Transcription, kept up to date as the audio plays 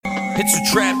It's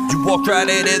a trap, you walk right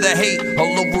into the hate.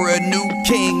 All over a new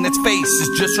king that's face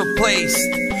is just replaced.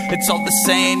 It's all the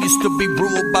same, you still be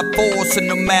ruled by force. And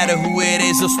no matter who it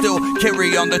is, they'll still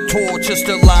carry on the torch. Just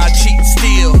a lie, cheat and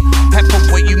steal, half of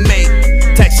what you make.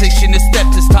 Taxation is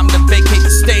theft, it's time to vacate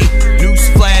the state.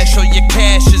 Newsflash, all your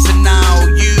cash is an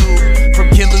IOU.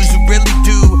 From killers who really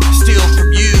do steal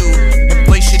from you.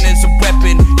 Inflation is a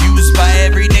weapon used by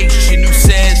every nation who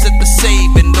says that they're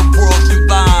saving the world through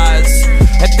lies.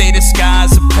 That they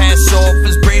disguise and pass off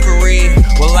as bravery.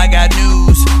 Well, I got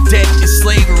news, debt is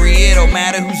slavery. It don't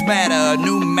matter who's madder, a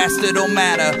new master don't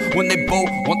matter. When they both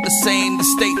want the same, the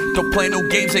state don't play no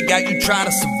games. They got you trying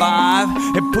to survive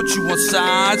and put you on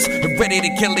sides and ready to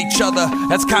kill each other.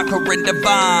 That's conquer and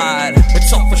divide.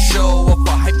 It's all for show, or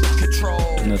for hyper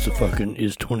control. And that's a fucking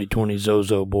is 2020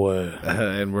 ZOZO boy.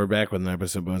 And we're back with an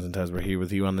episode of Bones and Tubs. We're here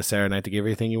with you on the Saturday night to give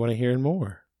everything you want to hear and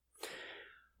more.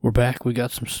 We're back. We got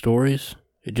some stories.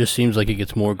 It just seems like it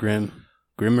gets more grimmer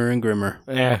and grimmer.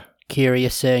 Yeah.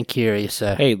 Curiouser and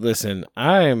curiouser. Hey, listen,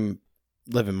 I'm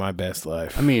living my best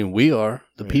life. I mean, we are.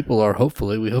 The people are,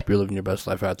 hopefully. We hope you're living your best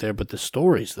life out there. But the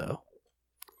stories, though.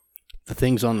 The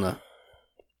things on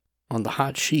the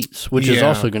hot sheets, which is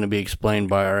also going to be explained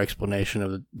by our explanation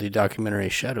of the documentary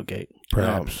Shadowgate,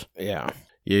 perhaps. Yeah,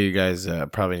 you guys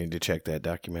probably need to check that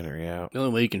documentary out. The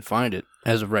only way you can find it,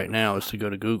 as of right now, is to go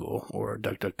to Google or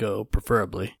DuckDuckGo,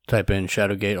 preferably. Type in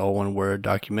Shadowgate, all one word,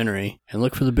 documentary, and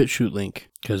look for the BitChute link.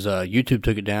 Because YouTube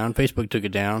took it down, Facebook took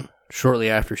it down, shortly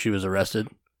after she was arrested.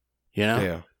 You know?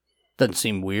 Yeah. Doesn't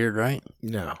seem weird, right?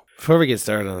 No. Before we get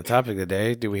started on the topic of the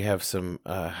day, do we have some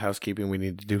housekeeping we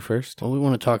need to do first? Well, we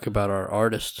want to talk about our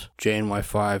artist,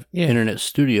 JNY5 Internet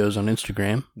Studios on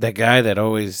Instagram. That guy that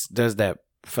always does that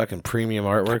fucking premium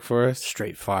artwork for us.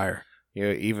 Straight fire. You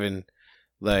know, even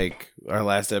like our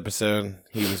last episode,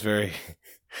 he was very.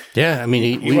 Yeah, I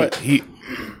mean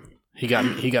he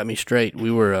got me straight.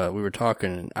 We were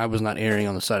talking, and I was not erring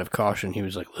on the side of caution. He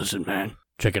was like, "Listen, man,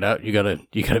 check it out. You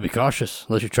gotta be cautious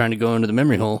unless you're trying to go into the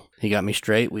memory hole." He got me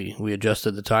straight. We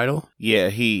adjusted the title. Yeah,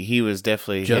 he was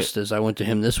definitely just as I went to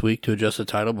him this week to adjust the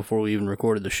title before we even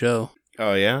recorded the show.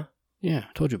 Oh yeah, yeah,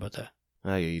 I told you about that.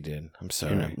 Oh yeah, you did. I'm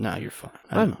sorry. You're fine.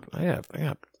 I got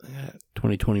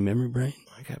 2020 memory brain.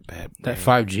 I got bad brain. That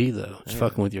 5G though, it's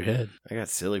fucking with your head. I got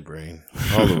silly brain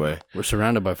all the way. We're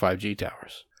surrounded by 5G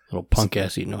towers. Little punk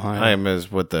ass eating Ohio. I am,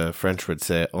 as what the French would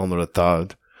say, on the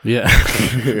retard. Yeah.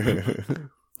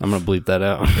 I'm gonna bleep that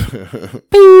out.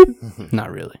 Beep. Not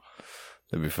really.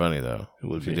 It'd be funny though. It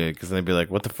would if be. You did, because then they'd be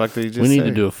like, "What the fuck did he just say?" We need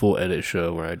to do a full edit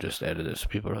show where I just edit this.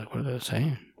 People are like, "What are they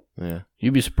saying?" Yeah.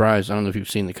 You'd be surprised. I don't know if you've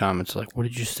seen the comments. Like, what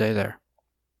did you say there?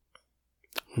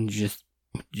 Did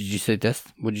you say this?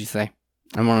 What did you say?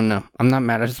 I want to know. I'm not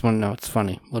mad. I just want to know. It's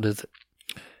funny. What is it?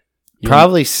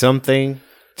 Probably something.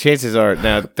 Chances are,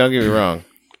 now, don't get me wrong.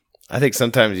 I think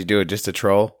sometimes you do it just to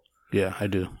troll. Yeah, I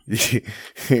do.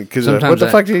 Because what the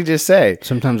fuck did he just say?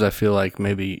 Sometimes I feel like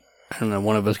maybe, I don't know,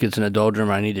 one of us gets in a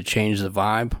doldrum. I need to change the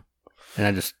vibe.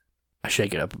 And I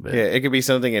shake it up a bit. Yeah, it could be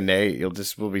something innate.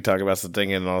 We'll be talking about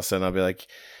something, and all of a sudden I'll be like,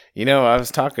 you know, I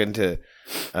was talking to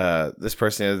this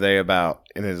person the other day about,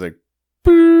 and it's like,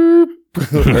 boop,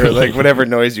 or like whatever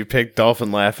noise you pick,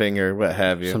 dolphin laughing or what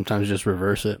have you. Sometimes just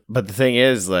reverse it. But the thing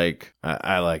is, like,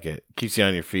 I like it. Keeps you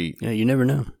on your feet. Yeah, you never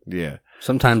know. Yeah.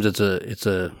 Sometimes it's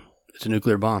a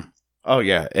nuclear bomb. Oh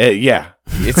yeah, yeah.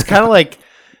 It's kind of like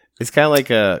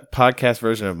a podcast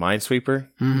version of Minesweeper.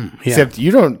 Yeah. Except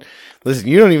you don't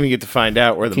even get to find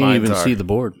out where the mines are. You can't even see the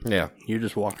board. Yeah. You're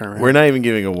just walking around. We're not even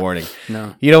giving a warning.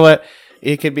 No. You know what?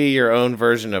 It could be your own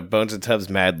version of Bones and Tubs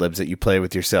Mad Libs that you play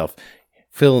with yourself.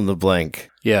 Fill in the blank.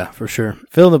 Yeah, for sure.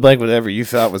 Fill in the blank whatever you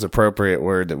thought was appropriate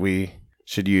word that we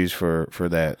should use for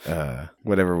that,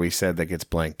 whatever we said that gets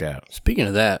blanked out. Speaking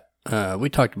of that, we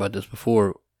talked about this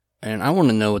before, and I want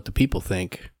to know what the people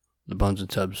think. The Bones and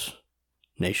Tubs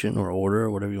Nation or order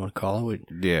or whatever you want to call it.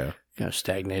 We kind of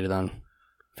stagnated on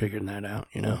figuring that out,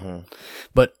 you know. Uh-huh.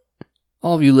 But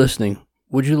all of you listening,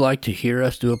 would you like to hear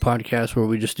us do a podcast where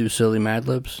we just do silly Mad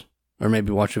Libs? Or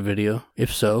maybe watch a video?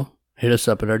 If so, hit us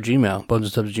up at our Gmail,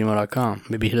 bonesandtubs@gmail.com.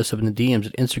 Maybe hit us up in the DMs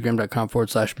at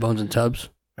instagram.com/bonesandtubs.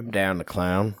 I'm down to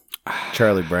clown.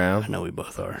 Charlie Brown. I know we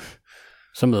both are.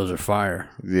 Some of those are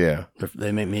fire. Yeah.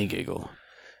 They make me giggle.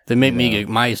 They make me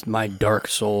giggle. My dark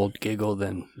soul giggle,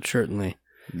 then certainly.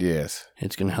 Yes.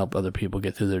 It's going to help other people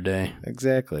get through their day.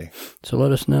 Exactly. So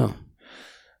let us know.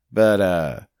 But,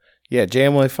 yeah,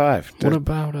 JMY5. What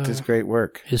about does great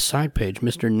work. His side page,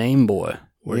 Mr. Nameboy,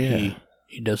 where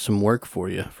he does some work for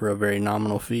you for a very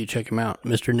nominal fee. Check him out.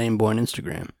 Mr. Nameboy on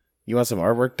Instagram. You want some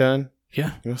artwork done?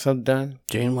 Yeah. You want something done?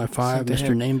 JNY5,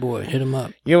 Mr. Nameboy, hit him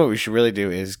up. You know what we should really do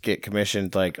is get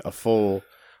commissioned like a full,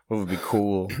 what would be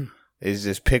cool is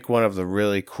just pick one of the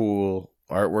really cool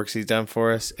artworks he's done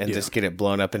for us and just get it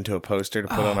blown up into a poster to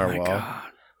put on our wall. God.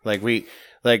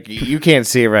 Like you can't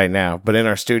see it right now, but in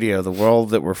our studio, the wall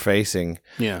that we're facing,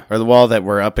 or the wall that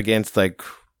we're up against, like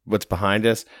what's behind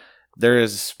us, there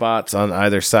is spots on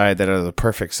either side that are the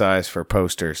perfect size for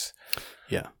posters.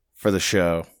 Yeah. For the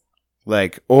show.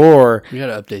 Like, or we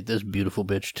gotta update this beautiful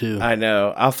bitch too. I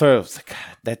know. I'll throw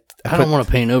I don't want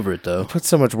to paint over it though. Put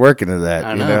so much work into that.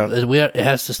 I know. It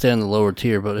has to stay on the lower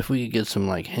tier, but if we could get some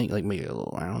like maybe a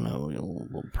little, I don't know, a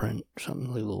little print, something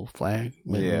like a little flag.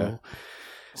 Yeah.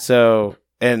 So,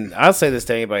 and I'll say this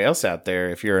to anybody else out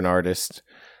there: if you're an artist,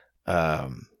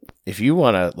 if you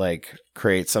want to like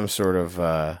create some sort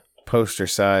of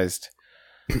poster-sized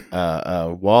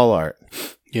wall art,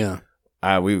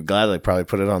 we would gladly probably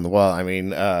put it on the wall. I mean,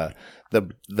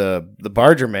 the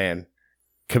Barger man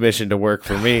commissioned to work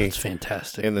for me. It's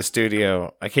fantastic in the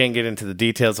studio. I can't get into the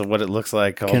details of what it looks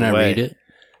like. Can I read it?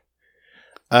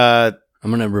 I'm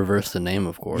gonna reverse the name,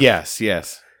 of course.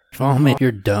 Yes. Oh man,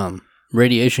 you're dumb.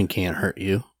 Radiation can't hurt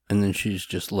you. And then she's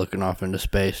just looking off into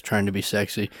space, trying to be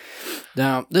sexy.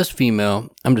 Now, this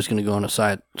female, I'm just gonna go on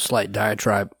a slight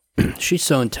diatribe. She's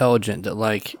so intelligent that,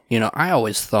 like, I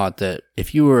always thought that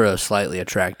if you were a slightly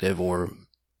attractive or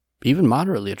even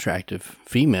moderately attractive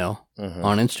female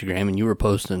on Instagram and you were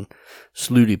posting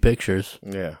slutty pictures,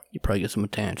 you probably get some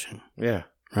attention. Yeah.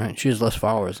 Right? She has less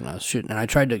followers than us. And I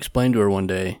tried to explain to her one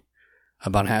day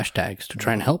about hashtags to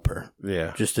try and help her.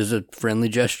 Yeah. Just as a friendly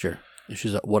gesture. And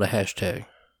she's like, what a hashtag?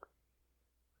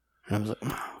 And I was like,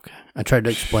 oh, okay. I tried to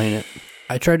explain it.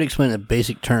 I tried to explain it in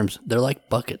basic terms. They're like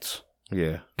buckets.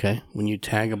 Yeah. Okay. When you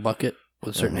tag a bucket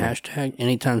with a certain hashtag,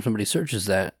 anytime somebody searches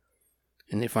that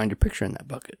and they find your picture in that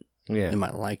bucket, they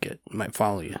might like it. They might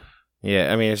follow you.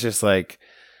 Yeah. I mean, it's just like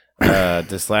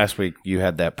this last week you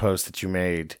had that post that you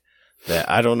made that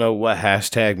I don't know what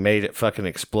hashtag made it fucking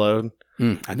explode.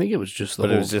 I think it was just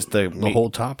the whole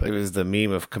topic. It was the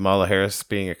meme of Kamala Harris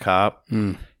being a cop.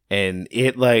 And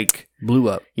it like blew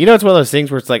up. It's one of those things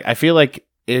where it's like, I feel like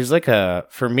it's like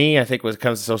for me, I think when it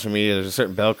comes to social media, there's a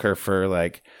certain bell curve for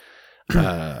like,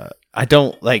 I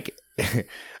don't like,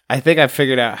 I think I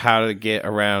figured out how to get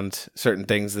around certain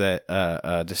things that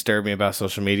disturb me about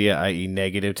social media, i.e.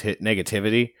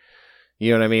 negativity.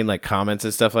 You know what I mean? Like comments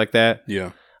and stuff like that.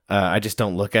 Yeah. I just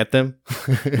don't look at them.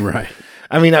 Right.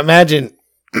 I mean, imagine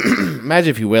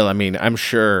if you will. I mean, I'm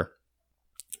sure,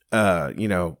 a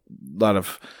lot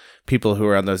of people who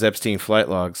are on those Epstein flight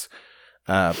logs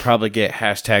probably get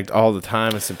hashtagged all the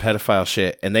time with some pedophile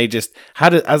shit, and they just how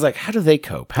do they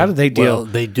cope? How do they deal? Well,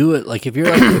 they do it like if you're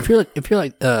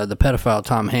like the pedophile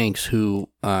Tom Hanks who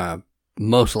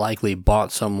most likely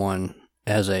bought someone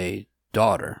as a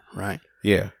daughter, right?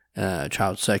 Yeah.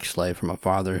 Child sex slave from a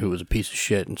father who was a piece of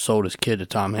shit and sold his kid to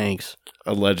Tom Hanks.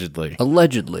 Allegedly,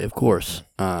 of course.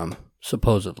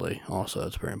 Supposedly, also,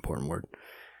 that's a very important word.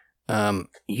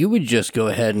 You would just go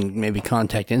ahead and maybe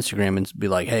contact Instagram and be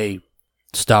like, hey,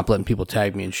 stop letting people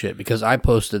tag me and shit. Because I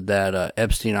posted that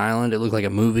Epstein Island. It looked like a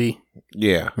movie.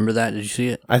 Yeah. Remember that? Did you see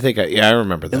it? I think, I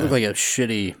remember that. It looked like a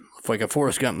shitty, like a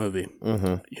Forrest Gump movie.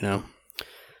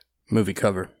 Movie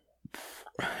cover.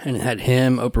 And it had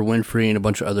him, Oprah Winfrey, and a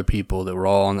bunch of other people that were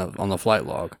all on the flight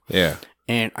log. Yeah.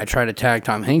 And I tried to tag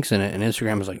Tom Hanks in it, and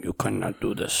Instagram was like, you cannot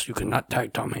do this. You cannot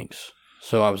tag Tom Hanks.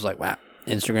 So I was like, wow,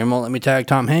 Instagram won't let me tag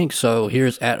Tom Hanks, so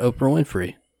here's at Oprah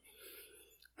Winfrey.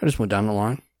 I just went down the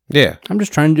line. Yeah. I'm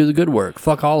just trying to do the good work.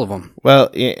 Fuck all of them. Well,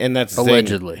 and that's the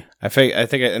allegedly. Thing. I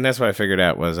think, and that's what I figured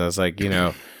out was I was like,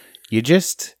 you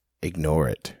just ignore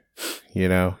it,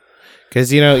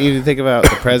 because you think about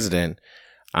the president.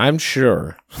 I'm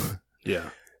sure,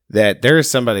 that there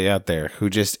is somebody out there who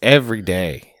just every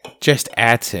day just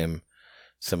adds him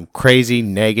some crazy,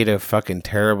 negative, fucking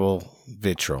terrible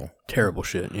vitriol. Terrible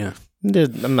shit. Yeah.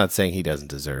 I'm not saying he doesn't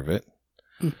deserve it,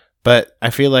 but I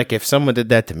feel like if someone did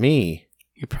that to me,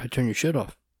 you'd probably turn your shit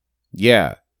off.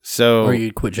 Yeah. So, or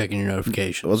you'd quit checking your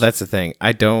notifications. Well, that's the thing.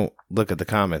 I don't look at the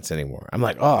comments anymore. I'm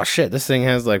like, oh shit, this thing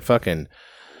has like fucking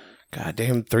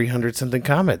goddamn 300 something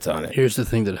comments on it. Here's the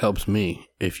thing that helps me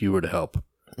if you were to help.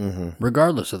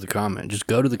 Regardless of the comment, just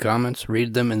go to the comments,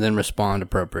 read them, and then respond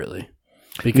appropriately.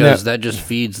 Because that just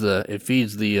feeds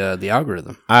the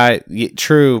algorithm.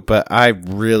 True, but I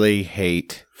really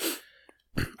hate.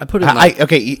 I put in like,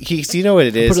 you know what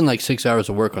it is? I put in like 6 hours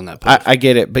of work on that post. I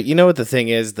get it, but you know what the thing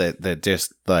is that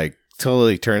just like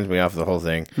totally turns me off the whole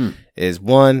thing is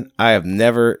one, I have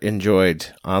never enjoyed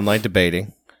online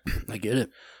debating. I get it.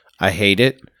 I hate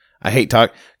it. I hate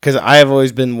talk because I have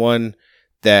always been one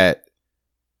that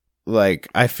like,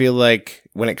 I feel like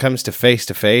when it comes to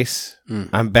face,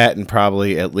 I'm batting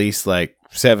probably at least like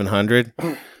 700.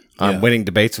 I'm winning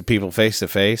debates with people face to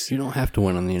face. You don't have to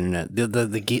win on the internet.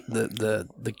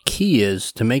 The key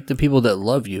is to make the people that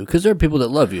love you, because there are people that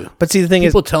love you. But see, the thing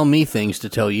people tell me things to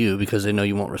tell you because they know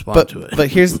you won't respond to it. But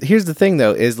here's the thing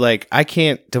though, is like I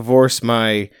can't divorce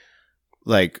my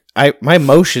my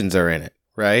emotions are in it,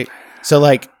 right? So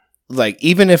like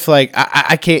even if like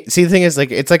I can't see, the thing is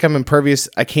like it's like I'm impervious.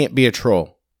 I can't be a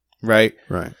troll, right?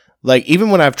 Right. Like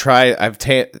even when I've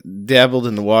dabbled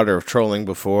in the water of trolling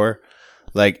before.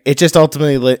 Like, it just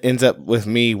ultimately ends up with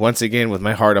me, once again, with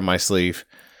my heart on my sleeve.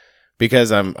 Because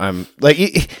I'm like,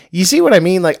 you see what I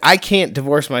mean? Like, I can't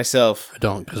divorce myself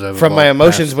from my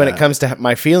emotions when it comes to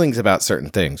my feelings about certain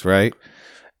things, right?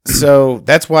 So,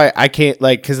 that's why I can't,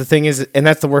 like, because the thing is, and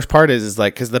that's the worst part is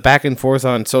like, because the back and forth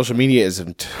on social media is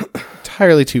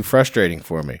entirely too frustrating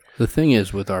for me. The thing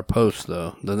is, with our posts,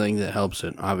 though, the thing that helps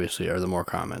it, obviously, are the more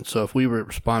comments. So, if we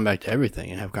respond back to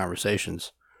everything and have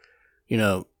conversations, you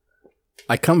know,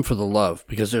 I come for the love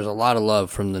because there's a lot of love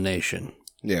from the nation.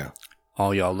 Yeah.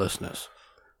 All y'all listeners.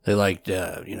 They like,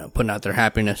 putting out their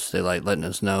happiness. They like letting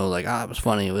us know, like, it was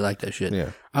funny. We like that shit. Yeah.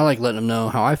 I like letting them know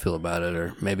how I feel about it,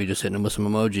 or maybe just hitting them with some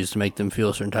emojis to make them feel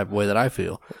a certain type of way that I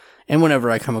feel. And whenever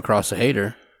I come across a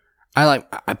hater, I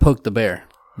poke the bear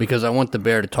because I want the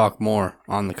bear to talk more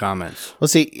on the comments. Well,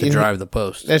 see, to drive the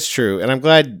post. That's true. And I'm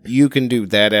glad you can do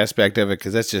that aspect of it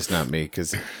because that's just not me.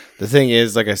 Because the thing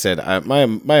is, like I said,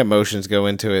 my emotions go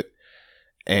into it,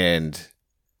 and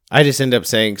I just end up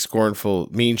saying scornful,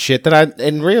 mean shit that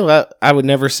in real I would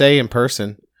never say in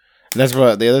person. And that's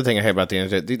what the other thing I hate about the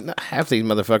internet. Half these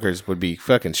motherfuckers would be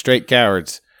fucking straight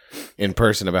cowards in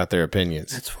person about their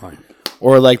opinions. That's fine.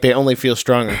 Or like they only feel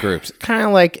strong in groups, kind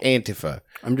of like Antifa.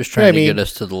 I'm just trying to get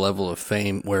us to the level of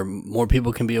fame where more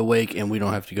people can be awake and we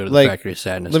don't have to go to the factory of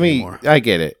sadness anymore. I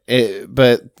get it,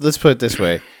 but let's put it this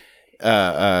way.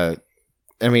 I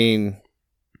mean,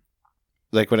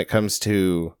 like when it comes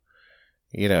to,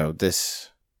 this,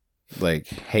 like,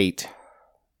 hate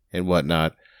and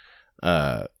whatnot,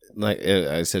 like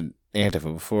I said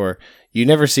Antifa before, you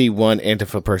never see one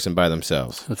Antifa person by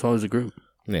themselves. It's always a group.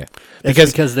 Yeah,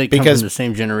 because they come from the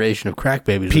same generation of crack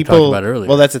babies we talked about earlier.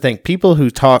 Well, that's the thing. People who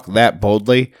talk that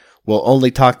boldly will only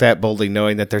talk that boldly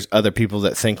knowing that there's other people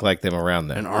that think like them around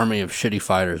them. An army of shitty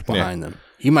fighters behind them.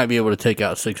 You might be able to take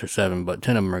out 6 or 7, but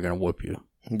 10 of them are going to whoop you.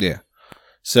 Yeah.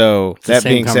 So it's that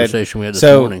being said, we had this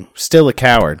morning. Still a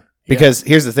coward. Because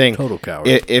here's the thing, total coward.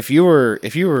 If you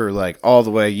were like all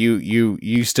the way,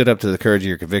 you stood up to the courage of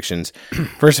your convictions.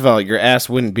 First of all, your ass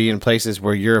wouldn't be in places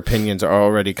where your opinions are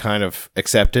already kind of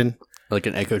accepted, like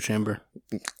an echo chamber.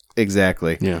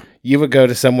 Exactly. Yeah. You would go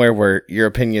to somewhere where your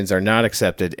opinions are not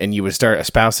accepted, and you would start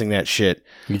espousing that shit.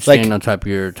 You'd stand on top of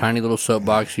your tiny little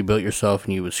soapbox you built yourself,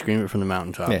 and you would scream it from the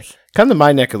mountaintops. Yeah. Come to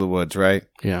my neck of the woods, right?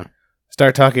 Yeah.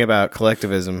 Start talking about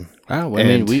collectivism. Oh, I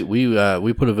mean,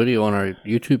 we put a video on our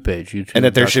YouTube page, and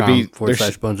that there should be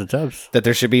 /Bones and Tubs. That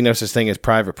there should be no such thing as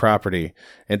private property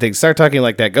and things. Start talking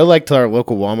like that. Go like to our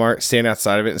local Walmart, stand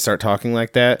outside of it, and start talking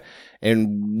like that.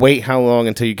 And wait how long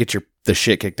until you get the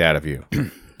shit kicked out of you.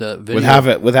 The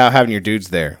video, without having your dudes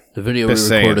there. The video we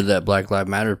recorded that Black Lives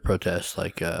Matter protest,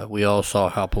 like we all saw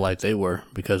how polite they were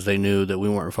because they knew that we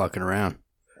weren't fucking around.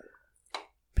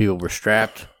 People were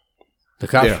strapped. The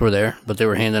cops were there, but they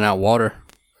were handing out water.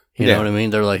 You know what I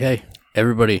mean? They're like, hey,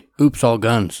 everybody, oops, all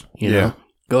guns. You know,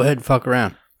 go ahead and fuck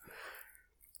around.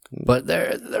 But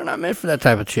they're not meant for that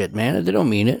type of shit, man. They don't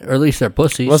mean it, or at least they're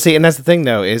pussies. Well, see, and that's the thing,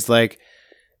 though, is like,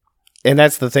 and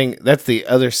that's the thing. That's the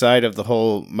other side of the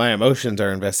whole. My emotions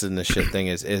are invested in this shit thing.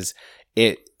 Is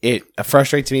it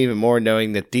frustrates me even more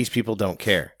knowing that these people don't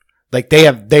care. Like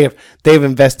they've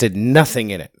invested nothing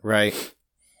in it, right?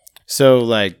 So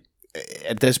like.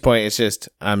 At this point, it's just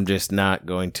I'm just not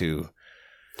going to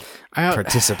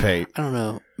participate. I don't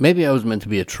know. Maybe I was meant to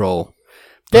be a troll.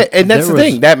 Yeah, and that's the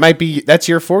thing. That's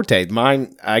your forte.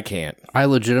 Mine, I can't. I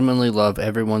legitimately love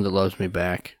everyone that loves me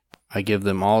back. I give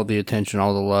them all the attention,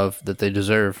 all the love that they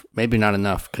deserve. Maybe not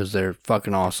enough because they're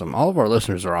fucking awesome. All of our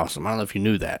listeners are awesome. I don't know if you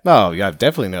knew that. Oh, yeah, I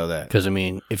definitely know that. Because, I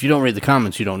mean, if you don't read the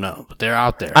comments, you don't know. But they're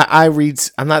out there. I read.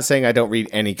 I'm not saying I don't read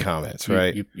any comments,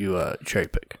 right? You cherry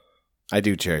pick. I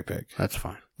do cherry pick. That's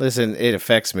fine. Listen, it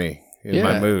affects me in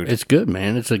my mood. It's good,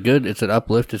 man. It's an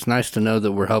uplift. It's nice to know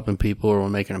that we're helping people or we're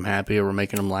making them happy or we're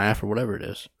making them laugh or whatever it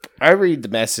is. I read the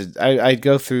message. I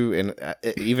go through and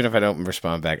even if I don't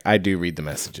respond back, I do read the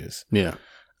messages. Yeah.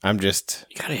 I'm just...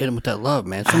 You gotta hit him with that love,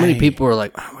 man. So many people are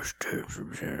like, I wish Tubbs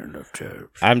was here, I love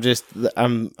Tubbs.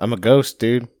 I'm a ghost,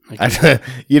 dude.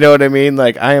 You know what I mean?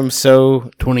 Like, I am so...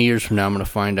 20 years from now, I'm going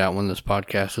to find out when this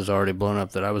podcast is already blown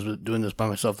up that I was doing this by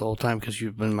myself the whole time because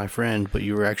you've been my friend, but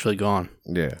you were actually gone.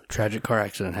 Yeah. Tragic car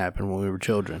accident happened when we were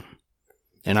children.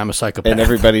 And I'm a psychopath. And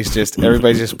everybody's just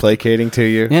placating to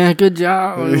you. Yeah, good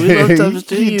job. We love Tubbs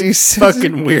too. You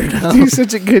fucking weirdo. You do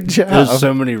such a good job. There's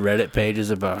so many Reddit pages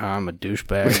about how I'm a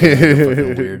douchebag. And a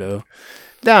fucking weirdo.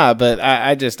 Nah, but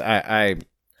I'll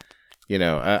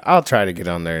try to get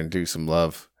on there and do some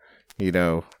love.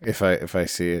 If I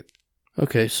see it.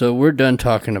 Okay, so we're done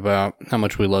talking about how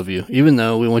much we love you. Even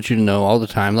though we want you to know all the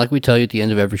time, like we tell you at the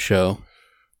end of every show,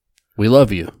 we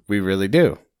love you. We really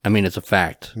do. I mean, it's a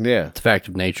fact. Yeah, it's a fact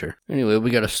of nature. Anyway,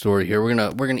 we got a story here. We're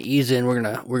gonna ease in. We're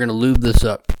gonna lube this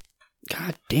up.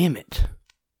 God damn it!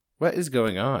 What is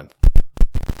going on?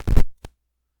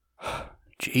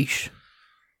 Jeesh.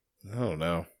 I don't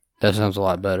know. That sounds a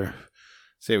lot better.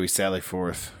 Say we sally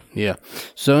forth. Yeah.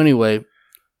 So anyway,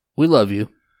 we love you.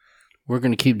 We're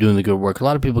going to keep doing the good work. A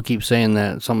lot of people keep saying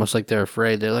that. It's almost like they're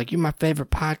afraid. They're like, you're my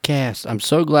favorite podcast. I'm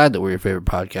so glad that we're your favorite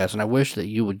podcast. And I wish that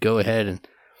you would go ahead and,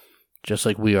 just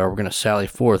like we are, we're going to sally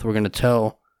forth. We're going to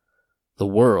tell the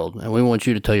world. And we want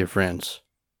you to tell your friends.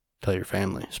 Tell your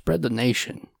family. Spread the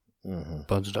nation. Mm-hmm.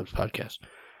 Bones and Ducks podcast.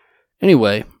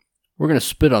 Anyway, we're going to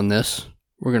spit on this.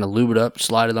 We're going to lube it up.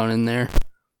 Slide it on in there.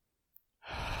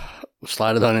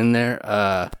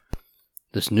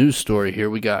 This news story here,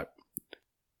 we got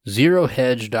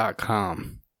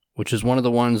ZOZO.com, which is one of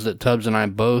the ones that Tubbs and I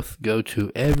both go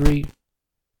to every...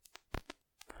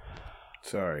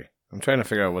 Sorry. I'm trying to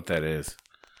figure out what that is.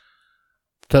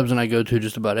 Tubbs and I go to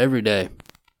just about every day.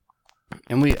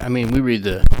 And we read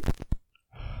the...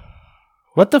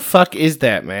 What the fuck is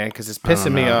that, man? Because it's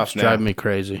pissing me off now. It's driving me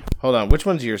crazy. Hold on. Which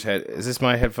one's yours? Is this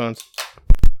my headphones?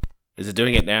 Is it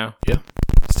doing it now? Yeah.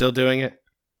 Still doing it?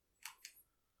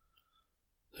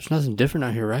 There's nothing different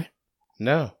out here, right?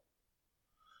 No.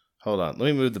 Hold on. Let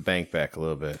me move the bank back a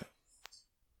little bit.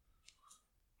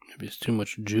 Maybe it's too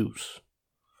much juice.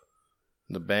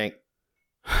 The bank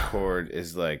cord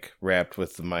is like wrapped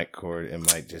with the mic cord. It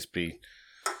might just be...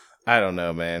 I don't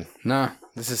know, man. Nah.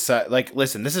 This is like,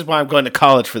 listen, this is why I'm going to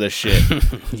college for this shit.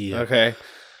 Yeah. Okay?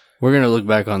 We're going to look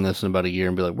back on this in about a year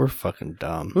and be like, we're fucking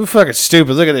dumb. We're fucking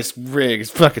stupid. Look at this rig. It's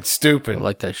fucking stupid. I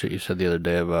like that shit you said the other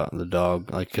day about the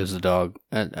dog. Like, because the dog...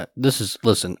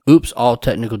 listen, oops, all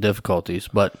technical difficulties,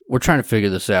 but we're trying to figure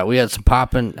this out. We had some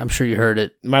popping. I'm sure you heard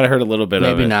it. Might have heard a little bit of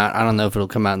it. Maybe not. I don't know if it'll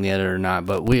come out in the edit or not,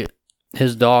 but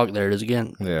his dog, there it is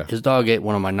again. Yeah. His dog ate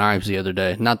one of my knives the other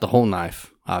day. Not the whole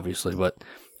knife, obviously, but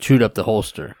chewed up the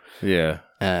holster. Yeah.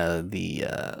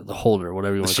 The holder,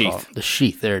 whatever you want to call it. The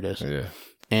sheath, there it is. Yeah.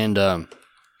 And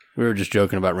we were just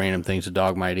joking about random things the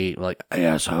dog might eat. Like, hey,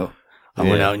 asshole, I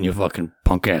went out in your fucking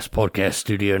punk-ass podcast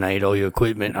studio and I ate all your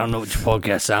equipment. I don't know what your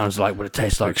podcast sounds like, but it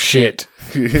tastes like shit.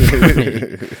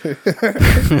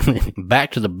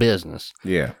 Back to the business.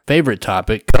 Yeah. Favorite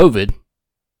topic, COVID.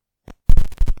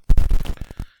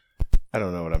 I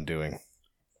don't know what I'm doing.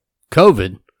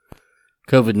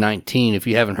 COVID-19, if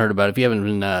you haven't heard about it, if you haven't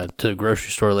been to the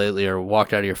grocery store lately or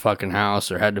walked out of your fucking house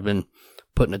or had to been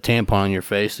putting a tampon on your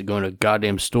face to go into a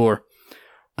goddamn store.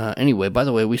 Anyway, by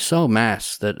the way, we sell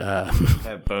masks that...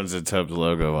 have Bones and Tubbs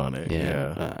logo on it.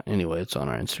 Yeah. Anyway, it's on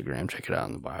our Instagram. Check it out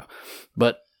in the bio.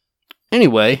 But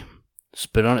anyway,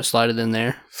 spit on it, slide it in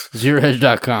there.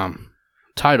 ZeroHedge.com.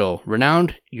 Title,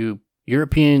 Renowned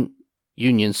European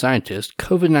Union scientist,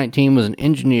 COVID-19 was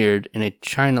engineered in a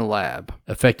China lab.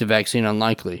 Effective vaccine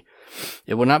unlikely.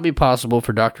 It will not be possible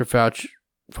for the Dr.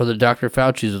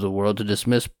 Faucis of the world to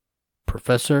dismiss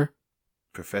Professor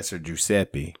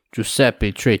Giuseppe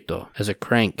Trito as a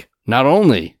crank. Not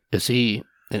only is he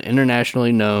an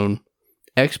internationally known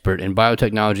expert in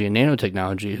biotechnology and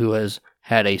nanotechnology who has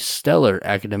had a stellar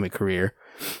academic career,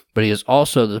 but he is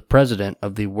also the president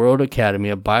of the World Academy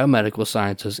of Biomedical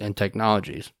Sciences and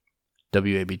Technologies,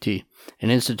 WABT, an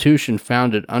institution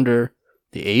founded under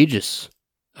the aegis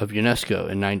of UNESCO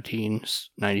in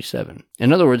 1997.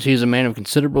 In other words, he is a man of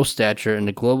considerable stature in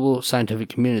the global scientific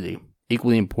community.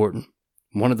 Equally important,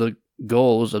 one of the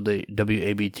goals of the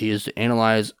WABT is to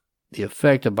analyze the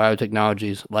effect of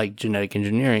biotechnologies like genetic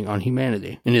engineering on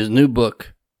humanity. In his new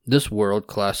book, this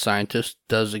world-class scientist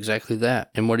does exactly that.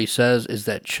 And what he says is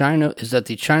that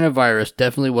the China virus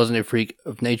definitely wasn't a freak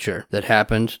of nature that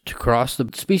happened to cross the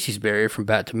species barrier from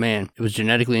bat to man. It was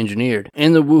genetically engineered.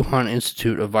 In the Wuhan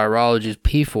Institute of Virology's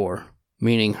P4,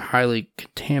 meaning highly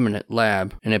contaminant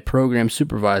lab, in a program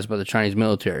supervised by the Chinese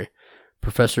military.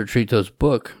 Professor Trito's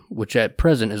book, which at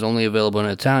present is only available in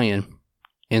Italian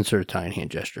insert Italian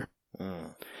hand gesture,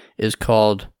 is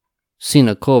called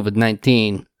Sina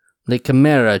COVID-19. Le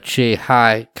camera che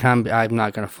hai cambi. I'm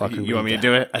not gonna fucking. You want me to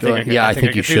do it? I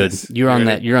think you should. You're on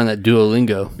that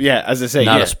Duolingo. Yeah, as I say,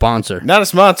 not a sponsor. Not a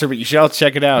sponsor, but you should all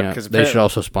check it out because they should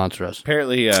also sponsor us.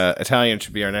 Apparently, Italian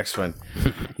should be our next one.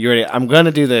 You ready? I'm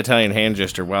gonna do the Italian hand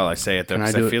gesture while I say it though,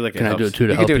 because I feel like it helps. Can I do it too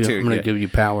to help you? I'm gonna give you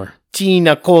power.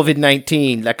 Cina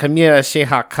COVID-19, la camera che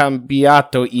ha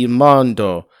cambiato il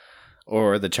mondo,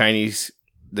 or the China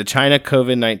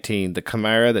COVID-19, the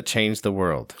chimera that changed the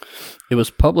world. It was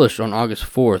published on August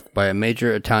 4th by a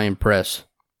major Italian press,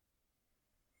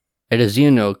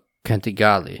 Edizione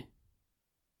Cantagalli.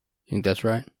 You think that's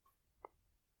right?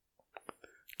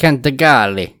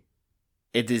 Cantagalli.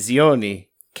 Edizione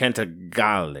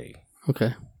Cantagalli.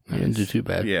 Okay. I didn't do too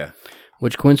bad. Yeah.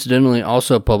 Which coincidentally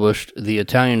also published the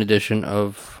Italian edition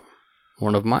of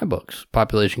one of my books,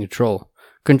 Population Control.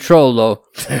 Controllo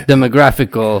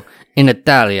Demografico in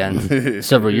Italian,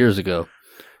 several years ago.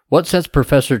 What sets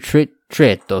Professor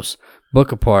Tretto's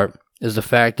book apart is the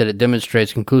fact that it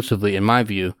demonstrates conclusively, in my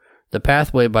view, the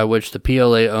pathway by which the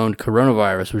PLA-owned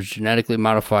coronavirus was genetically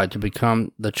modified to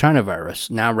become the China virus,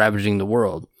 now ravaging the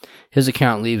world. His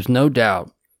account leaves no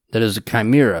doubt that it is a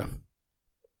chimera,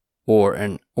 or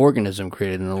an organism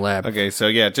created in the lab. Okay, so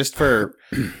yeah, just a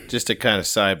kind of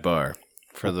sidebar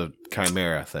for the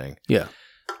chimera thing. Yeah.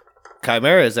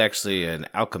 Chimera is actually an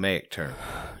alchemaic term.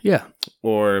 Yeah.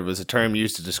 Or it was a term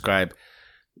used to describe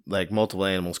like multiple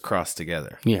animals crossed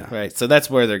together. Yeah. Right. So that's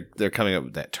where they're coming up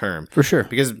with that term. For sure.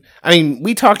 Because I mean,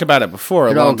 we talked about it before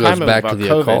a long time ago back about to the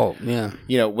COVID. occult. Yeah.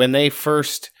 You know, when they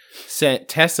first sent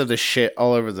tests of this shit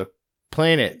all over the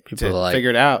planet to figure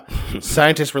it out,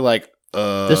 scientists were like,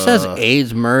 this has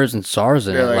AIDS, MERS, and SARS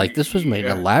in it. Like this was made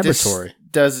in a laboratory.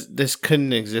 This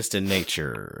couldn't exist in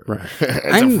nature. Right.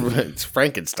 It's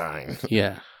Frankenstein.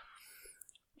 Yeah.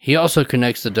 He also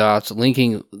connects the dots,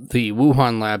 linking the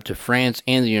Wuhan lab to France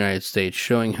and the United States,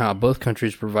 showing how both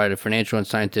countries provided financial and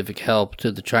scientific help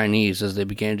to the Chinese as they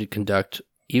began to conduct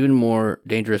even more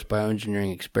dangerous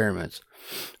bioengineering experiments.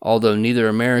 Although neither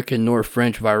American nor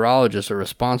French virologists are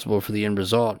responsible for the end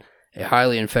result, a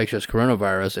highly infectious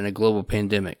coronavirus and a global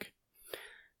pandemic.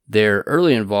 Their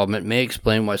early involvement may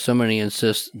explain why so many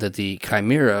insist that the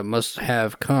chimera must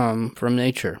have come from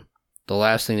nature. The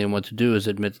last thing they want to do is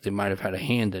admit that they might have had a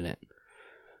hand in it.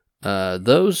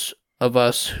 Those of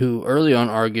us who early on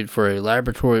argued for a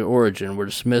laboratory origin were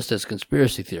dismissed as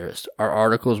conspiracy theorists. Our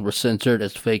articles were censored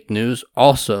as fake news.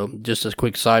 Also, just as a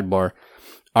quick sidebar,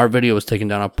 our video was taken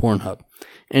down on Pornhub.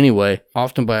 Anyway,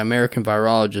 often by American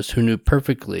virologists who knew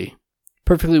perfectly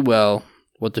well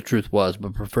what the truth was,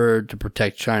 but preferred to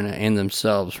protect China and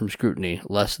themselves from scrutiny,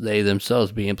 lest they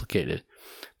themselves be implicated.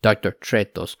 Dr.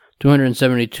 Tretto's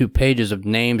 272 pages of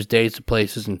names, dates,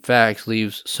 places, and facts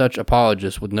leaves such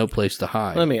apologists with no place to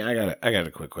hide. I got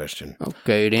a quick question.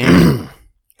 Okay, Dan.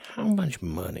 How much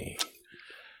money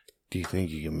do you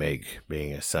think you can make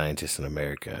being a scientist in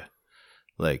America?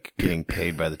 Like getting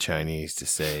paid by the Chinese to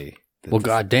say... Well,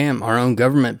 goddamn, our own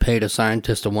government paid a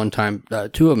scientist two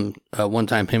of them, a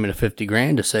one-time payment of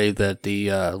 $50,000 to say that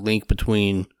the link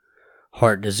between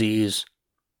heart disease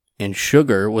and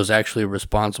sugar was actually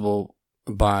responsible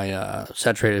by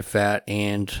saturated fat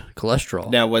and cholesterol.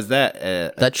 Now, was that...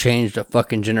 that changed a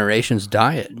fucking generation's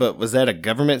diet. But was that a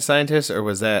government scientist, or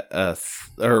was that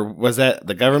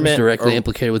the government? It was directly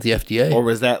implicated with the FDA. Or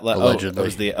was that...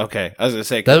 allegedly. Okay, I was going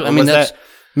to say...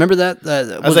 Remember that?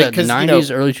 Was that 90s,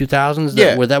 early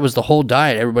 2000s? Where that was the whole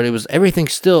diet. Everything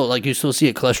still, like, you still see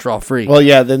it cholesterol free. Well,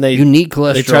 yeah, then you need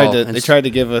cholesterol. They tried to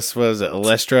give us, what was it,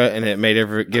 Olestra, and it made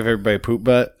give everybody poop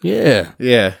butt. Yeah.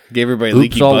 Yeah, gave everybody Oops,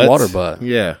 leaky all butts. water butt.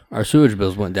 Yeah. Our sewage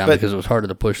bills went down because it was harder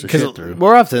to push the shit through.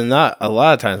 More often than not, a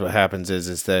lot of times what happens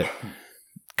is that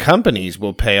companies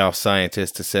will pay off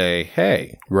scientists to say,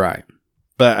 hey. Right.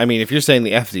 But I mean, if you're saying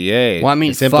the FDA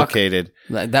is implicated,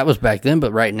 that was back then.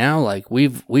 But right now, like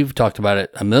we've talked about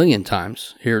it a million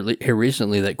times here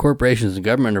recently, that corporations and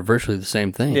government are virtually the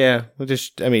same thing. Yeah, what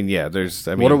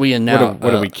are we in now?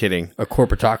 What are we kidding? A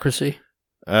corporatocracy?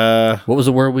 What was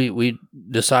the word we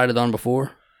decided on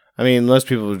before? I mean, most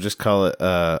people would just call it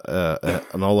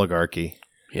an oligarchy.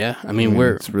 Yeah, I mean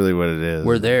it's really what it is.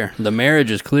 We're there. The marriage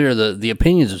is clear. The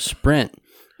opinions of Sprint.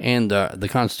 And the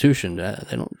Constitution,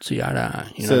 they don't see eye to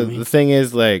eye. You know what I mean? The thing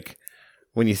is, like,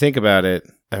 when you think about it,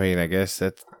 I mean, I guess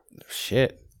that's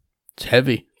shit. It's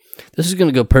heavy. This is going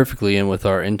to go perfectly in with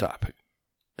our end topic.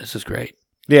 This is great.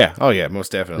 Yeah. Oh, yeah,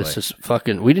 most definitely. This is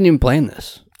fucking... We didn't even plan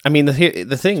this. I mean, the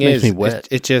thing is,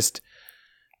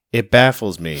 it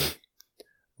baffles me.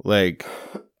 Like,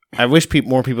 I wish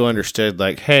more people understood,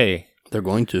 like, hey... They're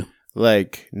going to.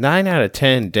 like 9 out of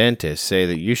 10 dentists say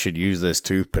that you should use this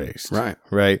toothpaste.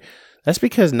 Right. That's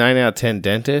because 9 out of 10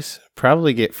 dentists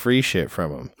probably get free shit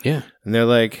from them. Yeah. And they're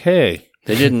like, hey.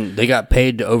 They got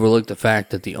paid to overlook the fact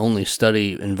that the only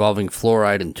study involving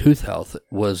fluoride in tooth health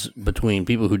was between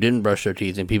people who didn't brush their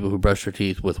teeth and people who brushed their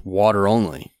teeth with water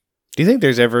only. Do you think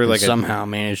there's ever like somehow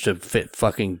managed to fit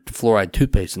fucking fluoride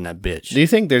toothpaste in that bitch? Do you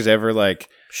think there's ever like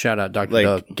shout out Dr. like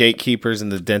Doug. Gatekeepers in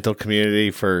the dental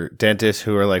community for dentists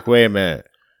who are like, wait a minute,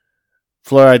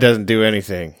 fluoride doesn't do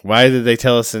anything. Why did they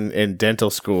tell us in dental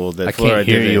school that fluoride did anything? I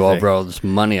can't hear you all, bro. This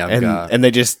money I've got. And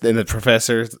the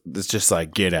professor is just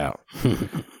like, get out.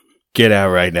 Get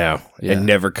out right now and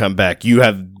never come back. You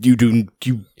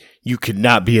could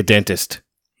not be a dentist.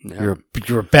 No.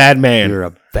 You're a bad man. You're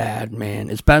a bad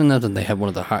man. It's bad enough that they have one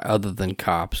of the high, other than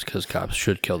cops, because cops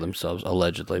should kill themselves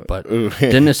allegedly. But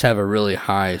dentists have a really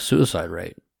high suicide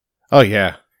rate. Oh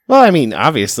yeah. Well, I mean,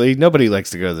 obviously, nobody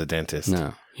likes to go to the dentist.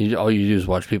 No, all you do is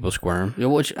watch people squirm.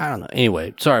 Which I don't know.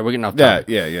 Anyway, sorry, we're getting off topic.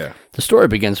 Yeah. The story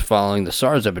begins following the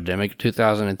SARS epidemic of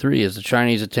 2003 as the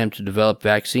Chinese attempt to develop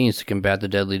vaccines to combat the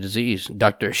deadly disease.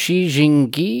 Dr. Xi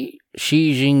Jinping,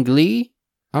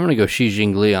 I'm going to go Xi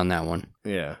Jinping on that one.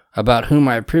 Yeah. About whom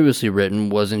I had previously written,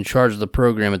 was in charge of the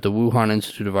program at the Wuhan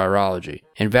Institute of Virology.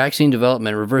 In vaccine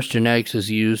development, reverse genetics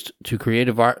is used to create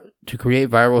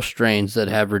viral strains that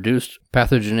have reduced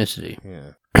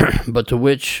pathogenicity, but to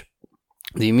which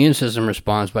the immune system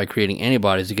responds by creating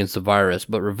antibodies against the virus.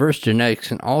 But reverse genetics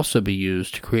can also be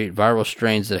used to create viral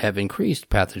strains that have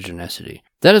increased pathogenicity.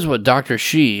 That is what Dr.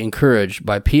 Xi, encouraged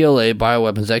by PLA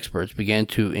bioweapons experts, began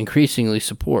to increasingly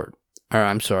focus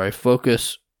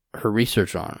her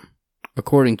research on.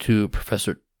 According to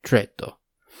Professor Tretto,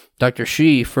 Dr.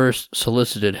 Xi first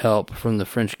solicited help from the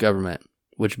French government,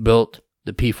 which built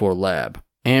the P4 lab,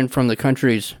 and from the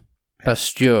country's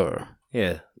Pasteur.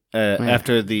 Yeah,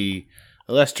 after the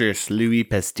illustrious Louis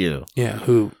Pasteur. Yeah,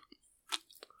 who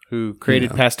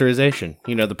created pasteurization.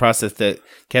 You know, the process that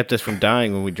kept us from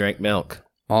dying when we drank milk.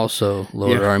 Also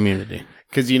lowered our immunity.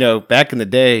 Because, back in the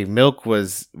day, milk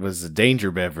was a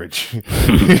danger beverage.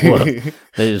 Well,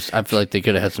 I feel like they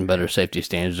could have had some better safety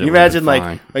standards. You imagine,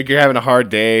 like you're having a hard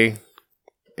day,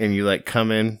 and you,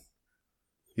 come in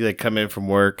from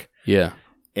work. Yeah.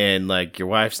 And, your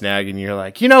wife's nagging, you, you're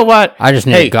like, you know what? I just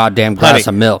need a goddamn glass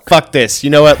of milk. Fuck this.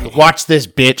 You know what? Watch this,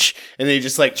 bitch. And then he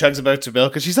just, chugs a bunch of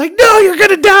milk, and she's like, no, you're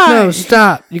gonna die! No,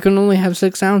 stop. You can only have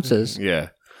 6 ounces. Yeah.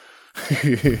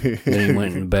 Then he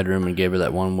went in the bedroom and gave her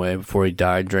that one way before he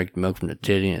died, drank milk from the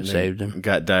titty, and it saved him.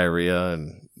 Got diarrhea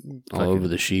and all over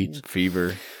the sheets.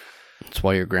 Fever. That's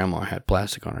why your grandma had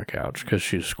plastic on her couch, because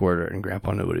she was a squirter and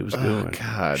Grandpa knew what he was doing.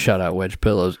 God. Shout out Wedge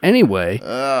Pillows. Anyway,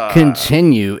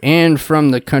 continue. And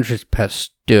from the country's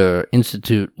Pasteur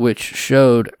Institute, which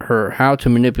showed her how to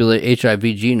manipulate HIV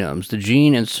genomes, the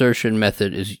gene insertion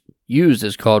method is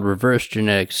called Reverse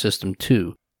Genetic System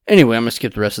 2. Anyway, I'm going to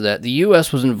skip the rest of that. The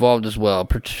U.S. was involved as well,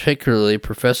 particularly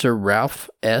Professor Ralph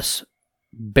S.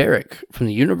 Barrick from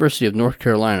the University of North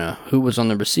Carolina, who was on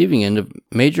the receiving end of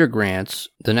major grants,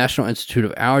 the National Institute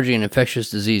of Allergy and Infectious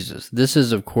Diseases. This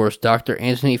is, of course, Dr.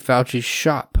 Anthony Fauci's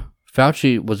shop.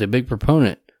 Fauci was a big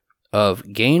proponent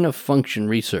of gain-of-function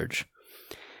research.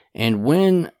 And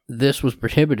when this was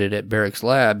prohibited at Barrick's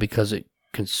lab because it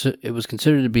was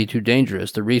considered to be too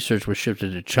dangerous, the research was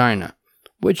shifted to China.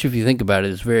 Which, if you think about it,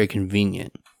 is very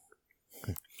convenient.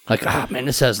 Man,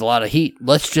 this has a lot of heat.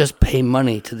 Let's just pay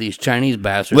money to these Chinese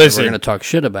bastards we're going to talk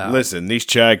shit about. Listen, these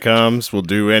Chai Coms will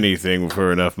do anything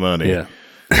for enough money. Yeah.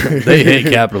 They hate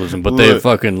capitalism, but they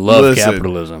fucking love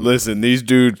capitalism. Listen, these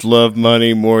dudes love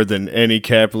money more than any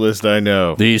capitalist I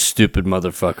know. These stupid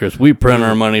motherfuckers. We print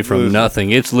our money from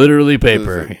nothing. It's literally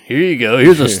paper. Here you go.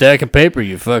 Here's a stack of paper,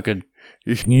 you fucking...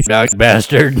 You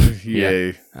bastard.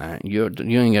 Yeah. You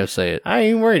ain't gotta say it. I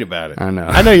ain't worried about it. I know.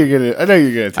 I know you're gonna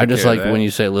take I just like that. when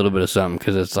you say a little bit of something,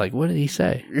 because it's like, what did he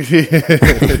say?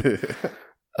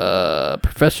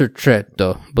 Professor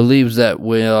Tretto believes that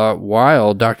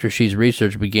while Dr. Xi's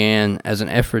research began as an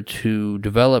effort to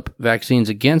develop vaccines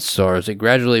against SARS, it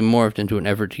gradually morphed into an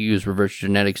effort to use reverse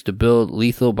genetics to build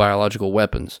lethal biological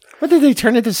weapons. What, did they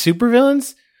turn into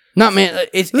supervillains? No, man,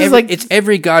 it's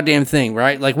every goddamn thing,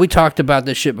 right? Like, we talked about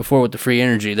this shit before with the free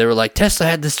energy. They were like, Tesla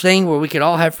had this thing where we could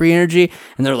all have free energy,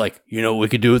 and they're like, you know what we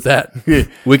could do with that?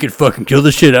 We could fucking kill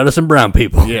the shit out of some brown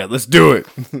people. Yeah, let's do it.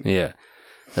 Yeah,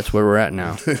 that's where we're at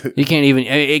now. You can't even,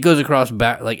 it goes across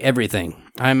everything.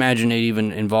 I imagine it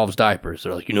even involves diapers.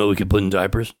 They're like, you know what we could put in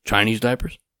diapers? Chinese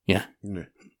diapers? Yeah.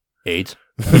 AIDS.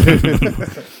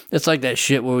 It's like that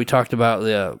shit where we talked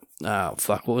about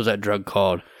what was that drug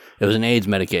called? It was an AIDS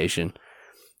medication.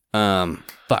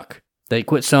 They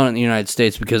quit selling it in the United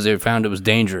States because they found it was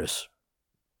dangerous.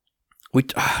 We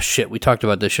talked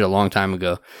about this shit a long time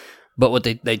ago. But what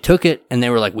they took it and they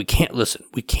were like, we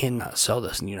cannot sell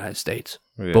this in the United States.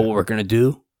 Yeah. But what we're going to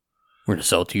do, we're going to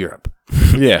sell it to Europe.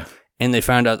 Yeah. And they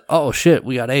found out, oh shit,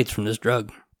 we got AIDS from this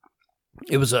drug.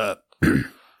 It was a,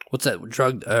 what's that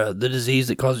drug, the disease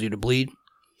that causes you to bleed?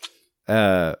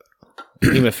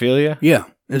 Hemophilia? Yeah,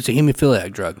 it was a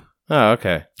hemophiliac drug. Oh,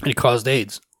 okay. And it caused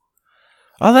AIDS.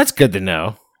 Oh, that's good to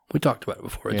know. We talked about it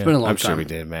before. It's been a long time. I'm sure we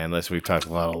did, man. We've talked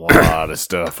about a lot of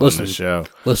stuff on the show.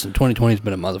 Listen, 2020's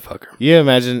been a motherfucker. You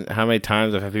imagine how many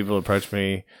times I've had people approach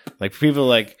me, like people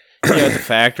like at the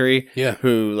factory,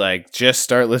 who like just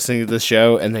start listening to the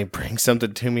show and they bring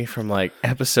something to me from like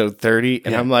episode 30,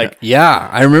 and I'm like, yeah,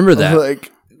 I remember that. I'm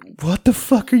like, what the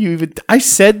fuck are you even? I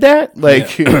said that?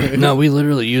 Like, no, we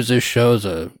literally use this show as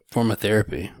a form of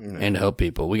therapy and to help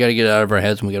people. We got to get it out of our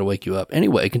heads and we got to wake you up.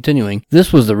 Anyway, continuing.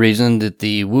 This was the reason that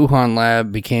the Wuhan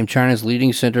lab became China's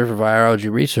leading center for virology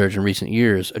research in recent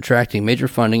years, attracting major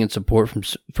funding and support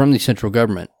from the central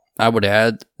government. I would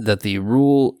add that the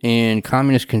rule in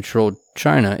communist-controlled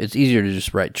China, it's easier to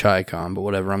just write Chi-Com, but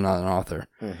whatever, I'm not an author,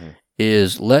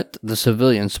 is let the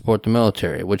civilians support the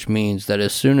military, which means that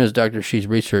as soon as Dr. Xi's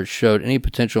research showed any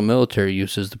potential military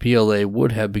uses, the PLA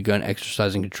would have begun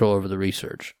exercising control over the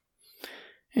research.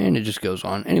 And it just goes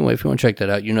on. Anyway, if you want to check that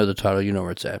out, you know the title, you know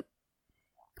where it's at.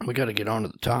 We got to get on to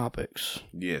the topics.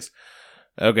 Yes.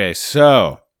 Okay,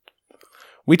 so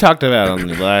we talked about on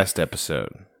the last episode,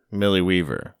 Millie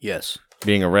Weaver. Yes.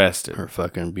 Being arrested. Her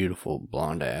fucking beautiful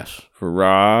blonde ass. For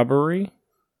robbery?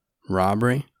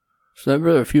 Robbery? So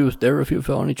there were a few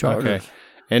felony charges. Okay.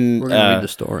 And we're going to read the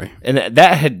story. And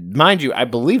that had, mind you, I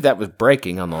believe that was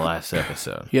breaking on the last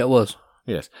episode. Yeah, it was.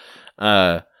 Yes.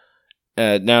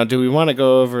 Now, do we want to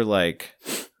go over, like,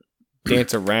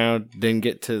 dance around, then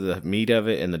get to the meat of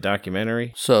it in the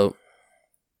documentary? So,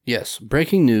 yes,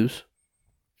 breaking news.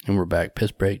 And we're back.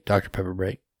 Piss break, Dr. Pepper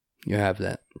break. You have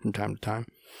that from time to time.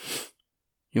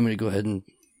 You want me to go ahead and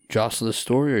jostle this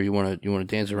story, or you want to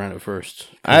dance around it first?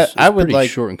 I would pretty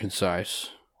like short and concise.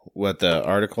 What, the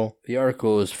article? The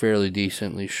article is fairly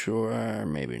decently short, or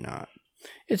maybe not.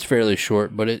 It's fairly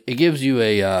short, but it gives you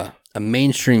a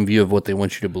mainstream view of what they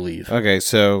want you to believe. Okay,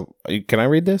 so can I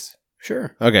read this?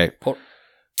 Sure. Okay.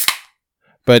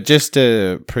 But just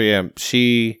to preempt,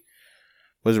 she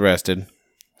was arrested,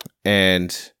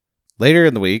 and later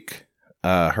in the week,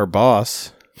 her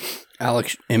boss,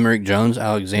 Alex Jones,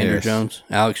 from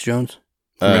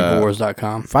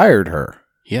Infowars.com, fired her.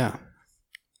 Yeah.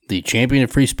 The champion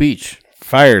of free speech.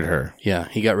 Fired her. Yeah,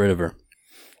 he got rid of her.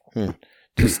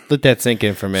 Just let that sink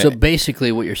in for a minute. So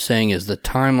basically what you're saying is the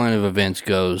timeline of events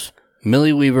goes,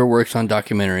 Millie Weaver works on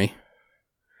documentary.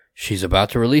 She's about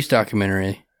to release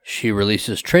documentary. She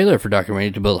releases trailer for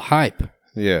documentary to build hype.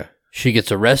 Yeah. She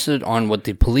gets arrested on what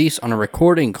the police on a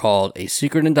recording called a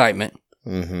secret indictment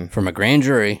from a grand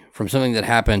jury from something that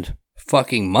happened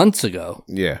fucking months ago.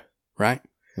 Yeah. Right?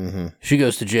 She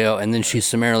goes to jail and then she's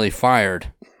summarily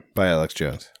fired. By Alex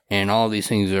Jones. And all of these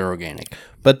things are organic.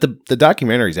 But the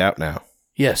documentary's out now.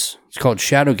 Yes. It's called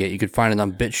Shadowgate. You could find it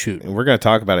on BitChute. And we're going to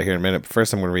talk about it here in a minute. But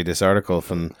first, I'm going to read this article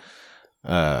from...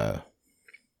 I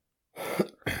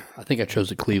think I chose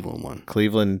the Cleveland one.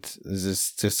 Cleveland? Is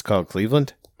this just called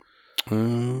Cleveland?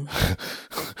 It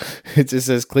just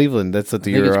says Cleveland. That's what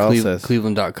the URL says.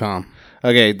 Cleveland.com.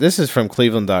 Okay, this is from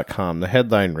Cleveland.com. The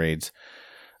headline reads,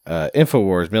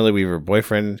 Infowars, Millie Weaver,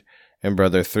 boyfriend and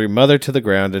brother threw mother to the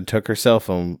ground and took her cell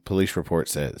phone, police report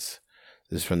says.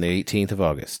 This is from the 18th of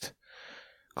August.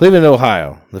 Cleveland,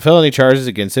 Ohio. The felony charges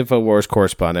against Infowars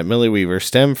correspondent Millie Weaver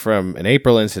stem from an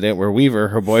April incident where Weaver,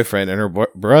 her boyfriend, and her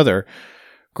brother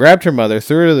grabbed her mother,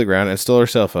 threw her to the ground, and stole her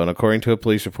cell phone, according to a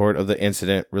police report of the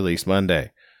incident released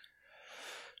Monday.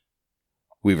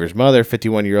 Weaver's mother,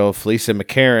 51-year-old Felicia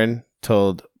McCarran,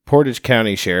 told Portage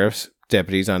County Sheriff's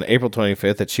deputies on April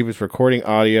 25th that she was recording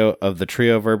audio of the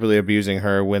trio verbally abusing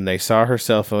her when they saw her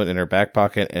cell phone in her back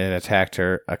pocket and attacked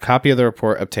her. A copy of the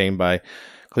report obtained by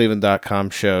Cleveland.com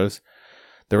shows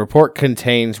the report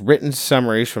contains written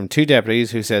summaries from two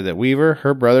deputies who said that Weaver,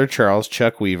 her brother Charles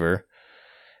Chuck Weaver,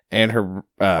 and her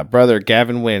brother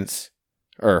Gavin Wentz,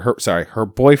 her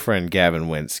boyfriend Gavin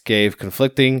Wentz, gave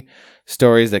conflicting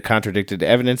stories that contradicted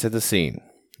evidence at the scene.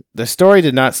 The story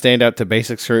did not stand up to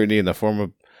basic scrutiny in the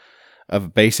form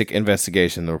of basic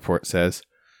investigation, the report says.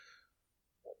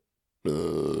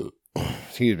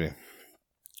 Excuse me.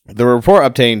 The report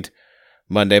obtained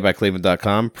Monday by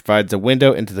Cleveland.com provides a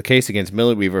window into the case against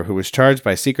Millie Weaver, who was charged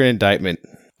by secret indictment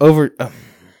over...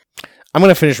 I'm going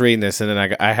to finish reading this, and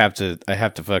then I have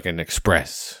to fucking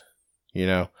express, you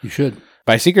know? You should.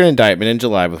 by secret indictment in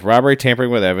July with robbery,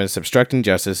 tampering with evidence, obstructing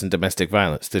justice, and domestic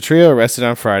violence. The trio arrested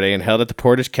on Friday and held at the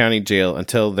Portage County Jail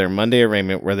until their Monday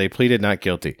arraignment, where they pleaded not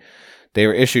guilty. They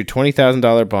were issued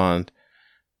 $20,000 bond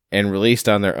and released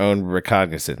on their own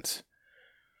recognizance.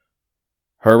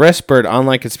 Her arrest spurred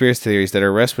online conspiracy theories that her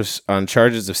arrest was on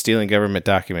charges of stealing government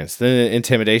documents. Then an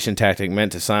intimidation tactic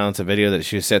meant to silence a video that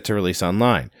she was set to release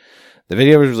online. The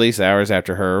video was released hours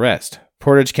after her arrest.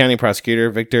 Portage County prosecutor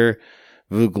Victor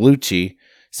Vuglucci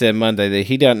said Monday that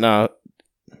he didn't know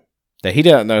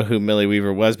who Millie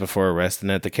Weaver was before arrest and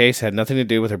that the case had nothing to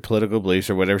do with her political beliefs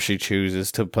or whatever she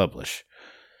chooses to publish.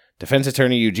 Defense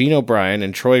attorney Eugene O'Brien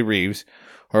and Troy Reeves,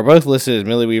 who are both listed as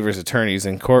Millie Weaver's attorneys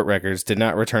in court records, did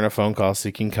not return a phone call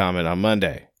seeking comment on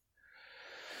Monday.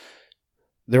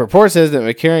 The report says that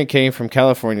McCarran came from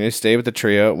California to stay with the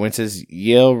trio at Wentz's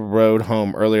Yale Road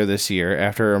home earlier this year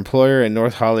after her employer in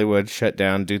North Hollywood shut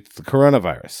down due to the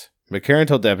coronavirus. McCarran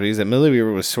told deputies that Millie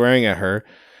Weaver was swearing at her,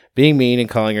 being mean, and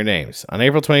calling her names. On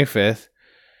April 25th,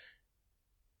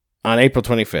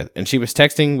 and she was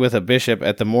texting with a bishop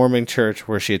at the Mormon church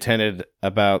where she attended,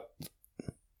 the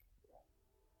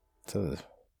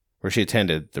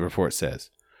report says.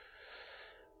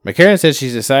 McCarran said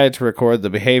she decided to record the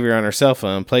behavior on her cell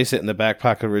phone and place it in the back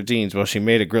pocket of her jeans while she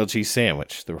made a grilled cheese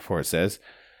sandwich, the report says.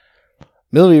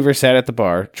 Millie Weaver sat at the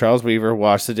bar. Charles Weaver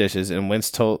washed the dishes, and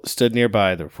Wentz stood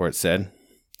nearby, the report said.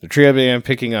 The trio began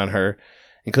picking on her,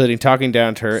 including talking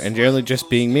down to her and generally just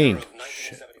being mean.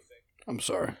 Shit. I'm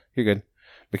sorry. You're good.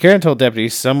 McCarran told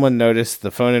deputies someone noticed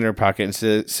the phone in her pocket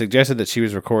and suggested that she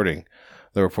was recording,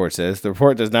 the report says. The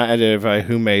report does not identify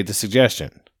who made the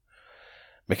suggestion.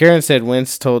 McCarran said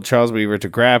Wentz told Charles Weaver to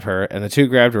grab her, and the two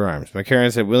grabbed her arms.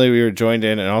 McCarran said Millie Weaver joined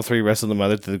in, and all three wrestled the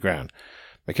mother to the ground.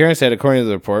 McCarran said, according to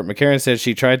the report, McCarran said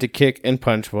she tried to kick and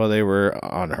punch while they were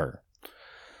on her.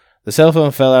 The cell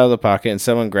phone fell out of the pocket, and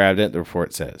someone grabbed it, the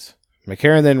report says.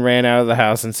 McCarran then ran out of the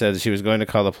house and said that she was going to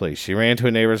call the police. She ran to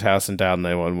a neighbor's house and dialed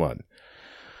 911.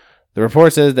 The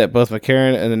report says that both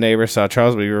McCarran and the neighbor saw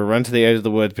Charles Weaver run to the edge of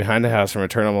the woods behind the house and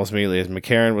return almost immediately as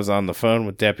McCarran was on the phone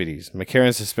with deputies.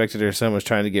 McCarran suspected her son was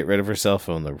trying to get rid of her cell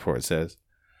phone, the report says.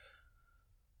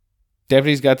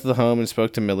 Deputies got to the home and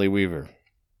spoke to Millie Weaver,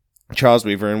 Charles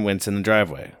Weaver, and Wentz in the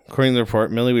driveway. According to the report,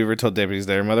 Millie Weaver told deputies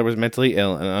that her mother was mentally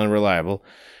ill and unreliable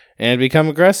and had become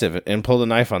aggressive and pulled a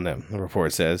knife on them, the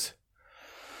report says.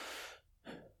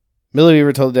 Millie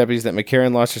Weaver told the deputies that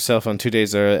McCarran lost her cell phone 2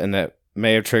 days earlier and that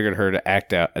may have triggered her to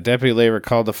act out. A deputy later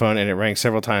called the phone and it rang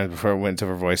several times before it went to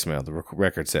her voicemail, the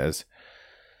record says.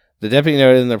 The deputy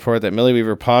noted in the report that Millie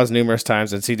Weaver paused numerous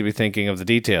times and seemed to be thinking of the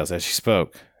details as she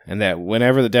spoke, and that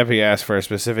whenever the deputy asked for a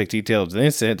specific detail of the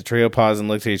incident, the trio paused and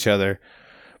looked at each other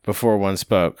before one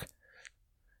spoke,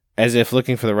 as if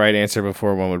looking for the right answer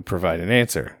before one would provide an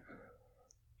answer.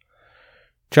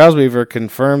 Charles Weaver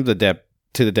confirmed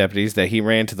to the deputies that he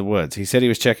ran to the woods. He said he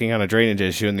was checking on a drainage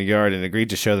issue in the yard and agreed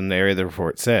to show them the area the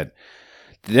report said.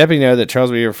 The deputy noted that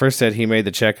Charles Weaver first said he made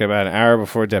the check about an hour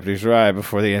before deputies arrived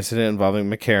before the incident involving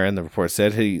McCarran. The report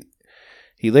said he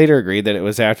later agreed that it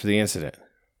was after the incident.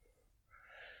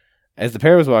 As the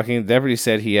pair was walking, the deputy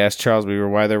said he asked Charles Weaver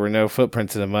why there were no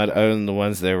footprints in the mud other than the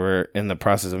ones they were in the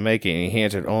process of making, and he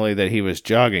answered only that he was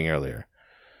jogging earlier.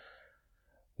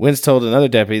 Wentz told another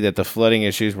deputy that the flooding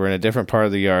issues were in a different part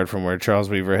of the yard from where Charles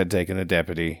Weaver had taken the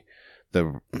deputy.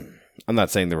 I'm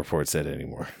not saying the report said it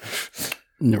anymore.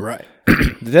 Right.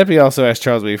 The deputy also asked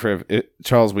Charles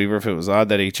Weaver if it was odd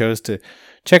that he chose to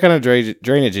check on a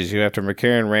drainage issue after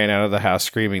McCarran ran out of the house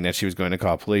screaming that she was going to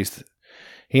call police.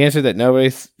 He answered that nobody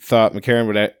thought McCarran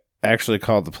would actually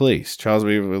call the police. Charles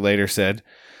Weaver later said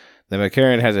that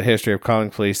McCarran has a history of calling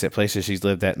police at places she's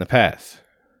lived at in the past.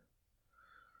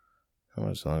 How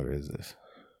much longer is this?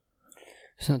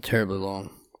 It's not terribly long.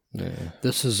 Yeah.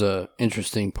 This is a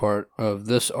interesting part of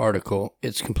this article.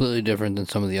 It's completely different than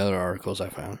some of the other articles I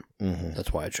found. Mm-hmm.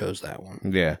 That's why I chose that one.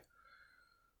 Yeah.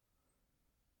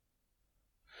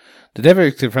 The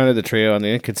deputies confronted the trio on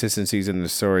the inconsistencies in their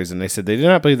stories, and they said they did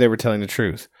not believe they were telling the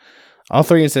truth. All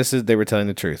three insisted they were telling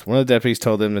the truth. One of the deputies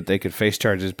told them that they could face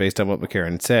charges based on what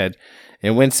McCarran said,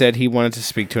 and Wentz said he wanted to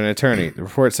speak to an attorney. The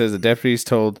report says the deputies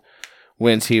told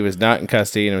Wentz he was not in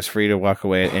custody and was free to walk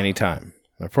away at any time.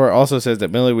 The report also says that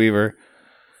Millie Weaver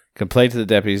complained to the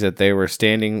deputies that they were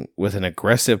standing with an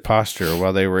aggressive posture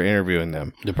while they were interviewing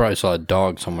them. They probably saw a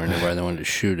dog somewhere nearby and they wanted to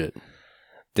shoot it.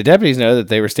 The deputies know that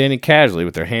they were standing casually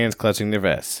with their hands clutching their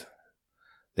vests.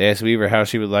 They asked Weaver how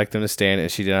she would like them to stand,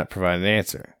 and she did not provide an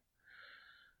answer.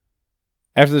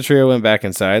 After the trio went back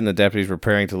inside and the deputies were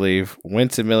preparing to leave,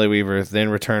 Wentz and Millie Weaver then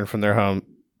returned from their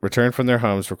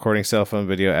homes, recording cell phone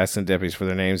video, asking deputies for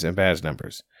their names and badge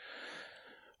numbers.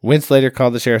 Wentz later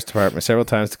called the sheriff's department several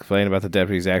times to complain about the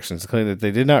deputy's actions, claiming that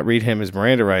they did not read him his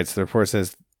Miranda rights. The report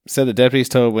said the deputies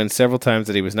told Wentz several times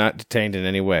that he was not detained in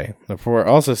any way. The report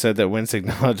also said that Wentz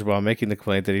acknowledged while making the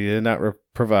complaint that he did not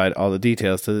provide all the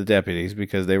details to the deputies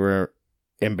because they were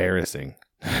embarrassing.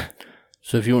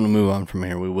 So if you want to move on from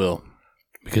here, we will.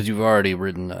 Because you've already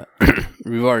written that.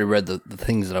 We've already read the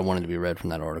things that I wanted to be read from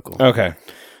that article. Okay.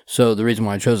 So the reason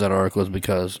why I chose that article is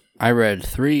because I read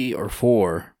 3 or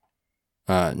 4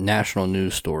 national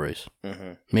news stories,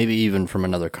 maybe even from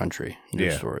another country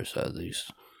news stories.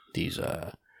 These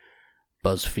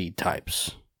BuzzFeed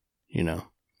types,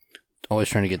 always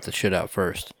trying to get the shit out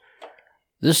first.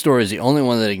 This story is the only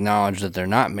one that acknowledged that they're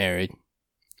not married.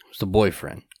 It was the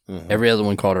boyfriend. Every other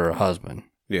one called her a husband.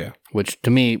 Yeah, which to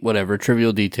me, whatever,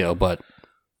 trivial detail, but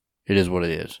it is what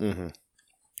it is.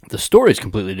 The story is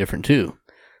completely different too,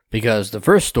 because the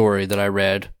first story that I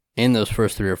read in those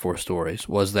first 3 or 4 stories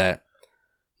was that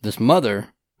this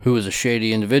mother, who was a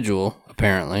shady individual,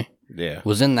 apparently,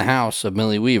 was in the house of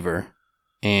Millie Weaver,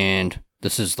 and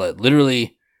this is like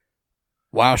literally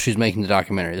while she's making the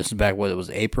documentary. This is back when it was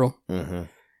April,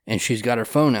 and she's got her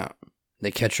phone out. They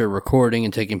catch her recording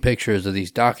and taking pictures of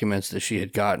these documents that she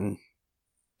had gotten,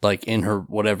 like in her,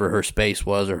 whatever her space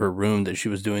was, or her room that she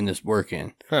was doing this work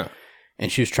in.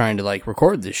 And she was trying to, like,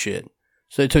 record this shit.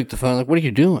 So they took the phone, like, what are you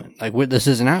doing? Like, this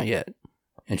isn't out yet.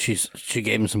 And she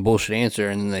gave him some bullshit answer,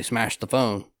 and then they smashed the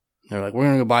phone. They're like, we're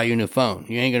going to go buy you a new phone.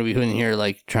 You ain't going to be in here,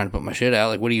 like, trying to put my shit out.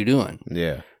 Like, what are you doing?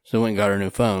 Yeah. So they went and got her a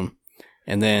new phone.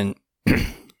 And then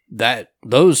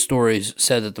those stories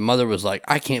said that the mother was like,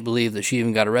 I can't believe that she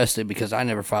even got arrested because I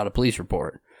never filed a police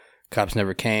report. Cops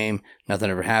never came.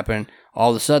 Nothing ever happened.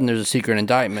 All of a sudden, there's a secret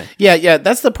indictment. Yeah.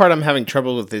 That's the part I'm having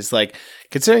trouble with is, like,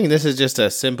 considering this is just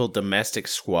a simple domestic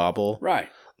squabble. Right.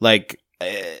 Like,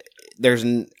 the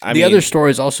other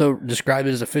stories also describe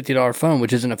it as a $50 phone,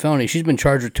 which isn't a felony. She's been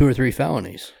charged with 2 or 3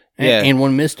 felonies. And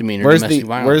 1 misdemeanor domestic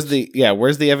violence.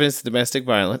 Where's the evidence of domestic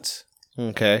violence?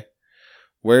 Okay.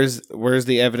 Where's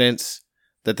the evidence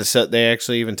that they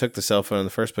actually even took the cell phone in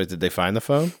the first place? Did they find the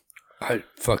phone?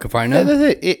 Fuck if I know.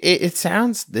 It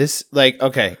sounds this like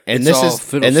okay, and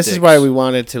this is why we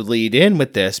wanted to lead in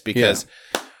with this because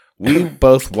we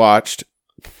both watched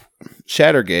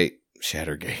Shadowgate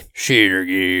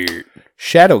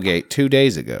 2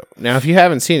 days ago. Now, if you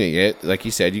haven't seen it yet, like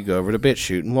you said, you go over to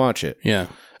BitChute and watch it. Yeah,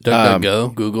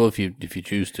 DuckDuckGo, Google if you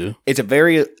choose to. It's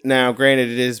now granted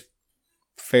it is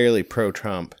fairly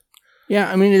pro-Trump. Yeah,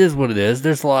 I mean, it is what it is.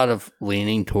 There's a lot of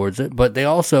leaning towards it, but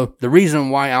the reason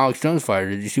why Alex Jones fired,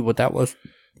 did you see what that was?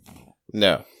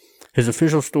 No. His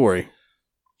official story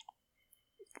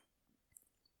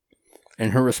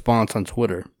and her response on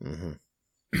Twitter,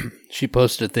 she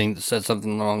posted a thing that said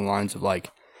something along the lines of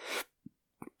like,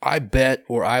 I bet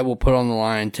or I will put on the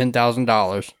line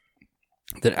 $10,000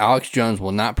 that Alex Jones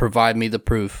will not provide me the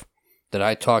proof that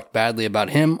I talked badly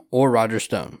about him or Roger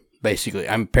Stone. Basically,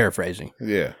 I'm paraphrasing.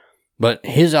 Yeah. But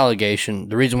his allegation,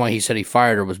 the reason why he said he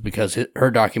fired her was because her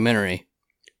documentary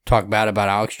talked bad about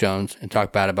Alex Jones and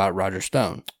talked bad about Roger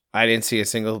Stone. I didn't see a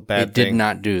single bad thing. It did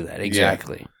not do that,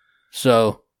 exactly. Yeah.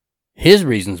 So, his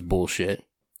reason's bullshit.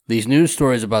 These news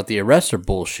stories about the arrests are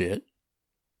bullshit.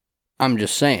 I'm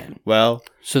just saying. Well.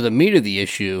 So the meat of the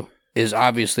issue is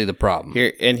obviously the problem.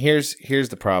 Here's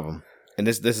the problem. And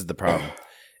this is the problem.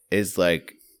 Is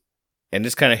like, and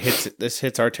this kind of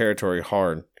hits our territory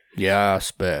hard. Yeah,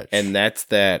 spetch. And that's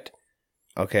that,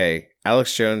 okay,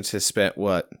 Alex Jones has spent,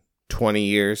 20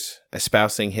 years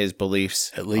espousing his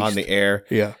beliefs at least on the air?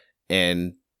 Yeah.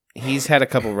 And he's had a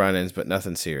couple run-ins, but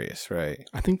nothing serious, right?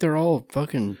 I think they're all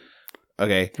fucking...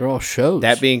 Okay. They're all shows.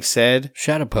 That being said...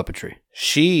 Shadow puppetry.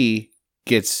 She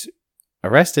gets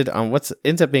arrested on what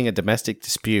ends up being a domestic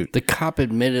dispute. The cop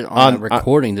admitted on a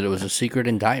recording that it was a secret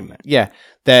indictment. Yeah.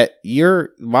 That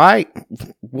why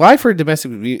for a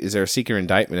domestic dispute is there a secret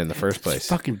indictment in the first place? It's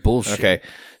fucking bullshit. Okay.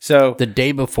 So the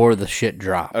day before the shit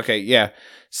dropped. Okay, yeah.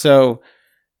 So,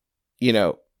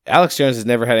 Alex Jones has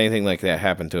never had anything like that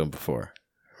happen to him before,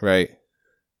 right?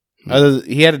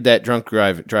 He had that drunk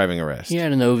driving arrest. He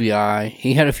had an OVI.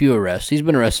 He had a few arrests. He's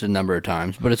been arrested a number of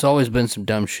times, but it's always been some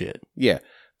dumb shit. Yeah.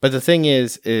 But the thing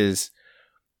is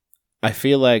I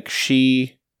feel like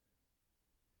she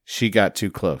got too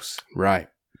close. Right.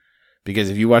 Because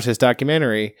if you watch this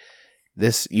documentary,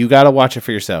 you got to watch it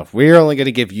for yourself. We're only going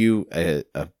to give you a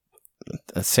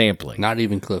sampling. Not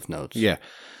even Cliff Notes. Yeah.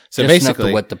 So just basically,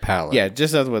 enough to wet the palate. Yeah,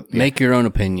 just enough to wet. Make your own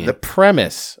opinion. The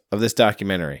premise of this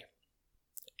documentary,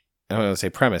 I don't want to say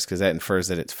premise because that infers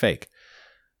that it's fake.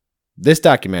 This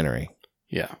documentary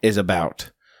is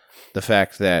about the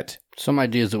fact that some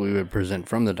ideas that we would present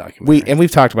from the documentary.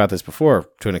 We've talked about this before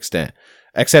to an extent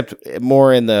except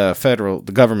more in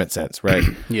the government sense, right?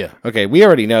 Yeah. Okay, we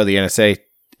already know the NSA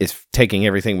is taking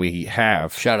everything we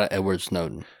have. Shout out Edward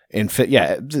Snowden.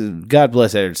 God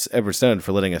bless Edward Snowden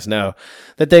for letting us know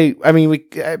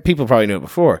that people probably knew it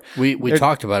before. We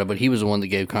talked about it, but he was the one that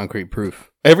gave concrete proof.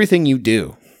 Everything you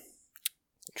do,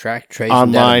 track, trace,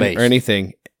 online database. or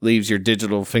anything, leaves your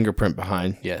digital fingerprint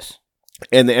behind. Yes.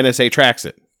 And the NSA tracks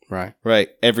it. Right. Right.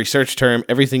 Every search term,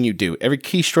 everything you do, every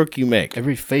keystroke you make.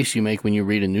 Every face you make when you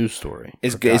read a news story.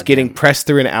 Is getting pressed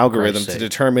through an algorithm to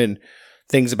determine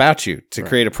things about you, to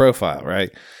create a profile, right?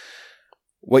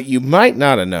 What you might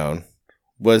not have known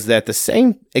was that the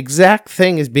same exact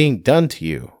thing is being done to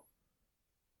you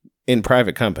in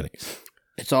private companies.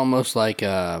 It's almost like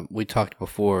we talked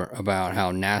before about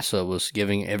how NASA was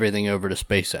giving everything over to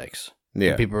SpaceX. Yeah.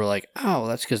 And people were like, oh,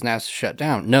 that's because NASA shut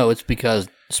down. No, it's because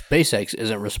SpaceX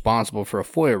isn't responsible for a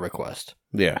FOIA request.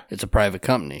 Yeah. It's a private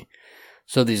company.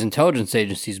 So these intelligence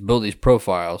agencies build these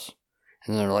profiles,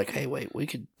 and they're like, hey, wait, we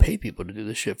could pay people to do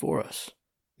this shit for us.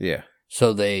 Yeah.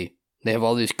 So they have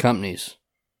all these companies.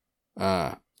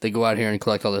 They go out here and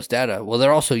collect all this data. Well,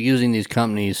 they're also using these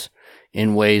companies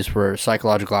in ways for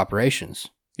psychological operations.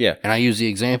 Yeah. And I use the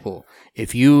example.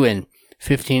 If you and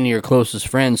 15 of your closest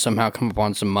friends somehow come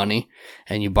upon some money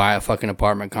and you buy a fucking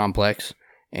apartment complex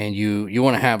and you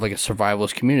want to have like a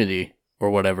survivalist community or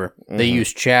whatever, they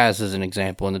use Chaz as an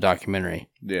example in the documentary.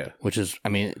 Yeah. Which is, I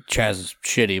mean, Chaz is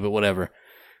shitty, but whatever.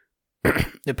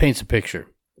 It paints a picture.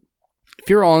 If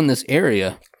you're all in this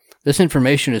area, this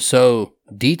information is so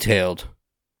detailed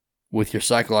with your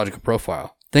psychological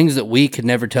profile. Things that we could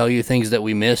never tell you, things that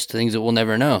we missed, things that we'll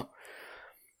never know.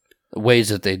 Ways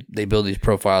that they build these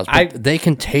profiles. But they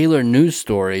can tailor news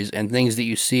stories and things that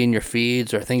you see in your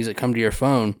feeds or things that come to your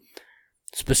phone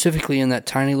specifically in that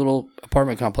tiny little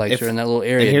apartment complex or in that little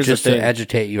area just to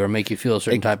agitate you or make you feel a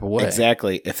certain type of way.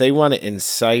 Exactly. If they want to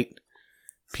incite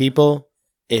people,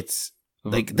 it's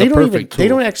like they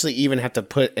don't actually even have to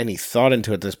put any thought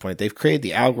into it at this point. They've created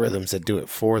the algorithms that do it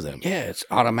for them. Yeah, it's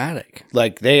automatic.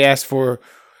 Like they ask for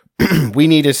we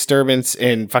need disturbance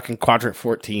in fucking quadrant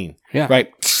 14. Yeah.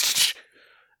 Right.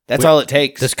 That's all it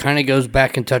takes. This kind of goes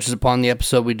back and touches upon the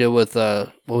episode we did with,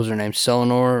 what was her name?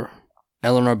 Eleanor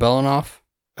Belanoff?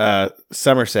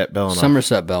 Somerset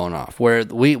Belanoff. Where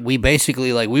we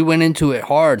basically, like, we went into it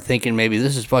hard thinking maybe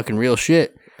this is fucking real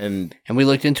shit. And we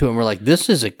looked into it and we're like, this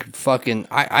is a fucking,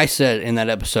 I said in that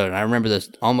episode, and I remember this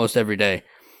almost every day,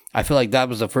 I feel like that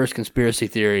was the first conspiracy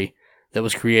theory that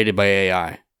was created by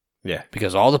AI. Yeah.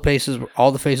 Because all the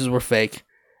faces were fake.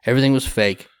 Everything was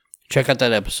fake. Check out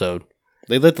that episode.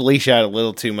 They let the leash out a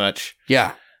little too much.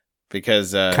 Yeah.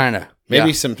 Because kind of.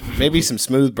 Maybe some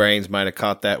smooth brains might have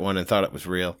caught that one and thought it was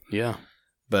real. Yeah.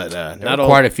 But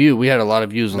quite a few. We had a lot of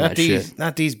views on that shit.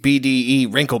 Not these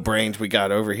BDE wrinkle brains we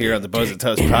got over here on the Bows and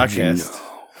Toes podcast.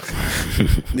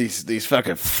 These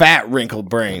fucking fat wrinkled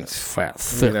brains. Fat,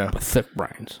 thick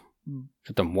brains.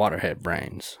 Get them waterhead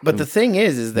brains. But the thing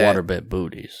is that waterbed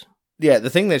booties. Yeah,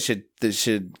 the thing that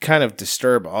should kind of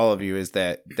disturb all of you is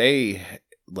that they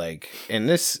like, and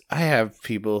this, I have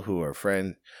people who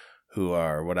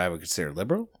are what I would consider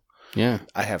liberal. Yeah.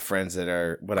 I have friends that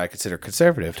are what I consider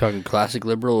conservative. Talking classic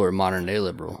liberal or modern day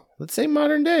liberal? Let's say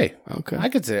modern day. Okay. I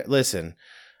consider, listen.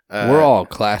 We're all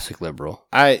classic liberal.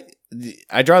 I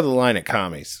draw the line at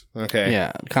commies. Okay.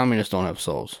 Yeah. Communists don't have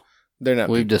souls. They're not.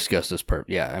 We've discussed this.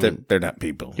 Yeah. They're not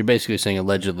people. You're basically saying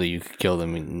allegedly you could kill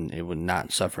them and it would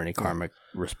not suffer any karmic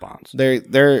response.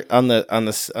 They're on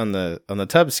the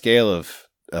tub scale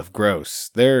of gross.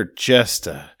 They're just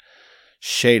a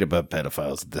shade above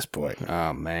pedophiles at this point.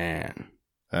 Oh man,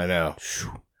 I know.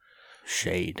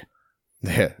 Shade.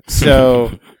 Yeah.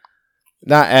 So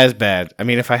not as bad. I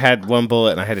mean, if I had one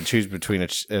bullet and I had to choose between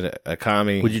a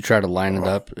commie, would you try to line it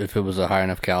up if it was a high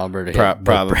enough caliber to hit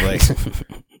probably?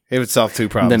 It would solve two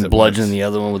problems. Then bludgeon the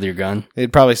other one with your gun.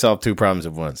 It'd probably solve two problems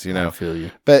at once. You know. I feel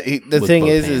you. But the thing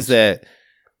is that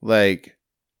like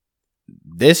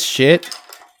this shit,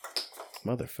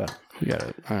 motherfucker.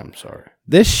 I'm sorry.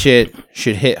 This shit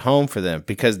should hit home for them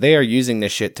because they are using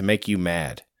this shit to make you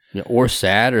mad, or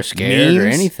sad, or scared, or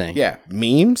anything. Yeah,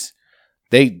 memes.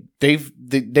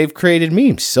 They've created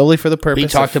memes solely for the purpose. We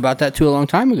talked about that too a long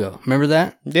time ago. Remember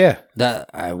that? Yeah.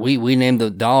 That we named the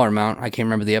dollar amount. I can't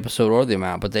remember the episode or the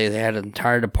amount, but they had an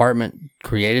entire department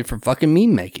created for fucking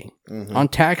meme making on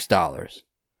tax dollars.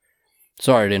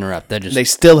 Sorry to interrupt. They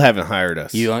still haven't hired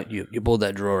us. You pulled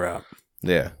that drawer out.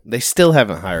 Yeah, they still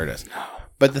haven't hired us.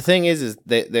 But the thing is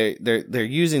they're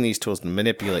using these tools to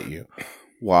manipulate you.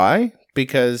 Why?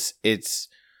 Because it's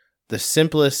the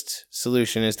simplest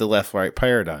solution is the left-right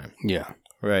paradigm. Yeah.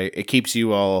 Right? It keeps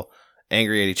you all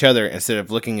angry at each other instead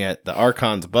of looking at the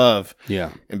archons above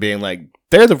and being like,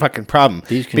 they're the fucking problem.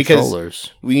 These controllers.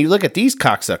 Because when you look at these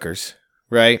cocksuckers,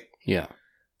 right? Yeah.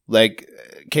 Like,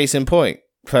 case in point,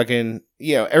 fucking,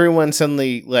 everyone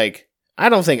suddenly, like,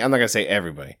 I'm not going to say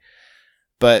everybody,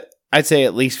 but I'd say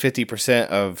at least 50%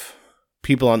 of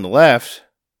people on the left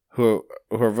who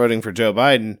are voting for Joe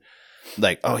Biden,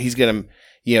 like, oh, he's going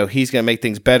to make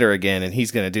things better again, and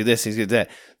he's going to do this, he's going to do that.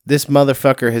 This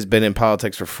motherfucker has been in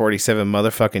politics for 47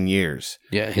 motherfucking years.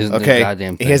 Yeah, he hasn't done a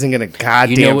goddamn thing. He hasn't done a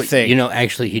goddamn thing.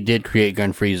 Actually, he did create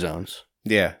gun-free zones.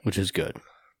 Yeah. Which is good.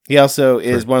 He also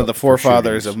is one of the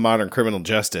forefathers of modern criminal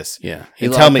justice. Yeah.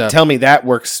 Tell me that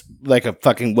works like a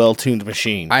fucking well-tuned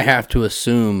machine. I have to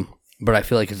assume, but I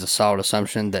feel like it's a solid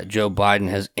assumption, that Joe Biden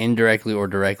has indirectly or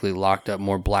directly locked up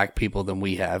more black people than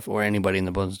we have, or anybody in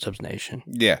the Bones and Subs Nation.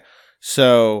 Yeah.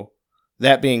 So,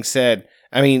 that being said,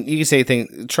 I mean, you can say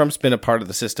Trump's been a part of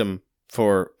the system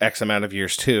for X amount of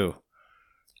years too.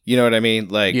 You know what I mean?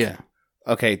 Like,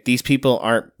 okay, these people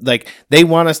aren't, like, they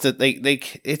want us to,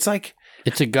 it's like,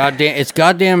 it's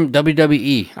goddamn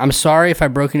WWE. I'm sorry if I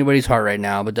broke anybody's heart right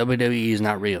now, but WWE is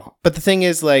not real. But the thing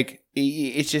is, like,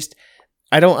 it's just,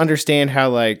 I don't understand how,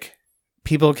 like,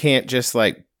 people can't just,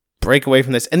 like, break away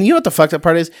from this. And you know what the fucked up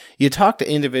part is? You talk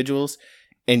to individuals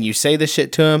and you say this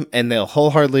shit to them and they'll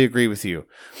wholeheartedly agree with you.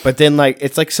 But then, like,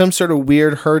 it's like some sort of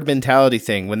weird herd mentality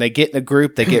thing. When they get in a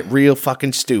group, they get real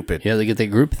fucking stupid. Yeah, they get that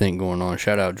group thing going on.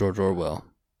 Shout out George Orwell.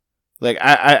 Like,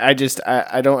 I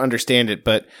don't understand it,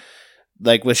 but,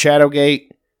 like, with Shadowgate,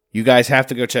 you guys have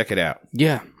to go check it out.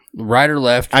 Yeah. Right or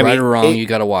left, right or wrong, you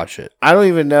got to watch it. I don't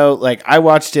even know. Like, I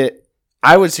watched it.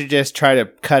 I would suggest try to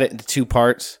cut it into 2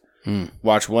 parts.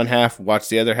 Watch one half, watch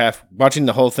the other half. Watching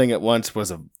the whole thing at once was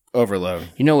a overload.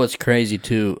 You know what's crazy,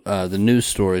 too? The news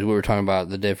stories. We were talking about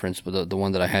the difference, but the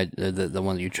one that I had, the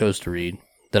one that you chose to read,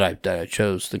 that I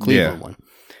chose, the Cleveland one,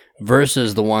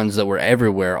 versus the ones that were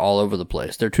everywhere, all over the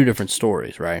place. They're 2 different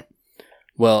stories, right?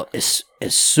 Well, as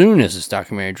soon as this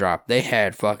documentary dropped, they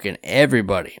had fucking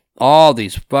everybody, all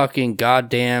these fucking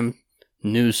goddamn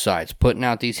news sites putting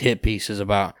out these hit pieces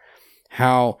about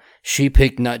how she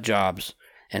picked nut jobs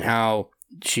and how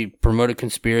she promoted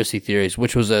conspiracy theories,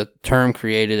 which was a term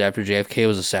created after JFK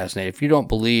was assassinated. If you don't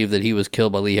believe that he was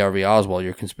killed by Lee Harvey Oswald,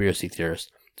 you're a conspiracy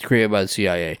theorist. It's created by the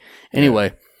CIA.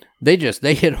 Anyway, they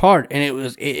hit hard,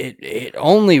 and it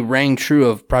only rang true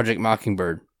of Project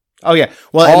Mockingbird. Oh, yeah.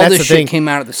 Well, all and that's this the shit thing. Came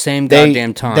out at the same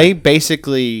goddamn time. They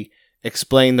basically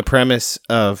explain the premise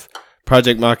of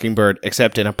Project Mockingbird,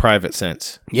 except in a private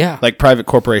sense. Yeah. Like private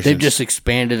corporations. They've just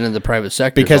expanded into the private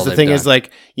sector. Because the thing is, like,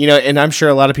 and I'm sure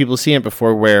a lot of people have seen it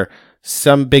before, where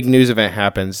some big news event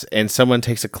happens and someone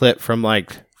takes a clip from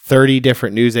like 30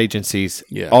 different news agencies,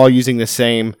 all using the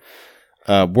same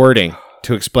wording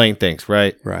to explain things,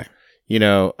 right? Right.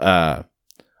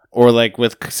 Or like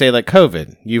with, say, like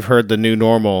COVID, you've heard the new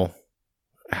normal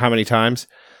how many times?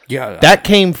 Yeah. That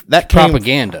came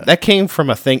propaganda. That came from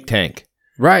a think tank.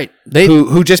 Right.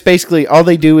 Who just basically, all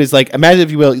they do is, like, imagine,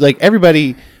 if you will, like,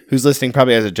 everybody who's listening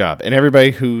probably has a job, and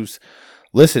everybody who's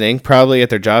listening probably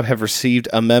at their job have received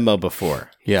a memo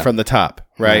before from the top,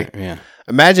 right? Yeah.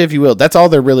 Imagine, if you will, that's all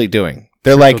they're really doing.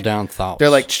 They're like, down thoughts. They're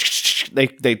like,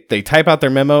 they type out their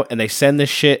memo and they send this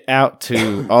shit out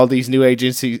to all these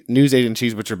news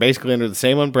agencies, which are basically under the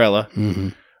same umbrella,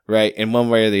 right? In one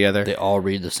way or the other. They all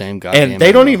read the same goddamn and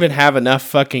they don't even have enough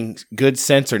fucking good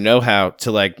sense or know-how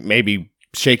to, like, maybe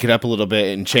shake it up a little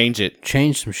bit and change it.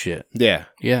 Change some shit. Yeah.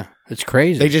 Yeah. It's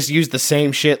crazy. They just use the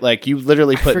same shit. Like, you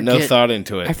literally put no thought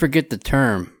into it. I forget the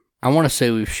term. I want to say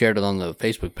we've shared it on the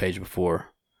Facebook page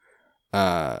before.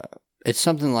 It's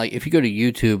something like, if you go to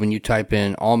YouTube and you type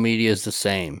in all media is the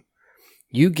same,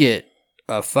 you get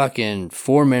a fucking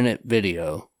 4-minute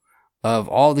video of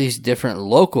all these different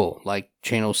local, like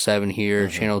Channel 7 here,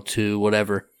 Channel 2,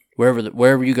 whatever,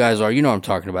 wherever you guys are, you know what I'm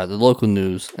talking about, the local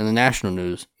news and the national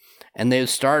news. And they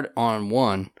start on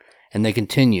one and they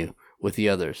continue with the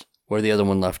others, where the other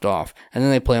one left off. And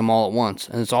then they play them all at once,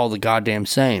 and it's all the goddamn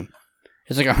same.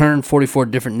 It's like 144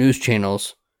 different news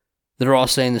channels that are all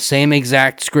saying the same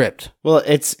exact script. Well,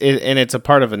 it's a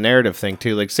part of a narrative thing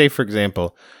too. Like, say, for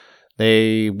example,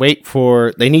 they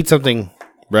need something,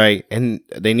 right? And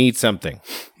they need something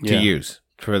to use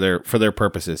for their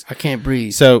purposes. I can't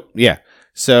breathe. So, yeah.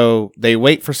 So they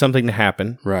wait for something to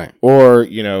happen. Right. Or,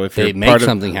 if they make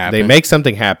something happen. They make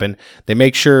something happen. They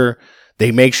make sure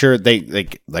they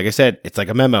like I said, it's like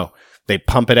a memo. They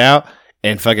pump it out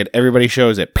and fucking everybody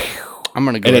shows it. I'm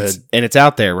going to go ahead. And it's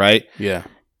out there, right? Yeah.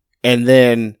 And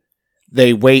then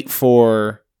they wait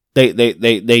for they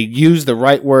use the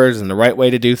right words and the right way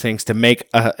to do things to make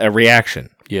a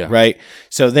reaction. Yeah. Right?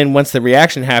 So then once the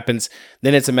reaction happens,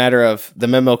 then it's a matter of the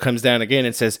memo comes down again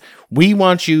and says, all we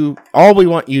want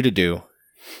you to do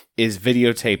is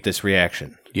videotape this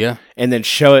reaction. Yeah. And then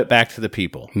show it back to the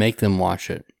people. Make them watch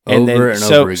it over and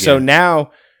over again. So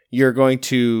now you're going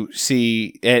to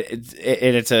see, and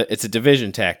it's a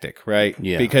division tactic, right?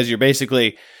 Yeah. Because you're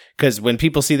basically, because when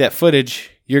people see that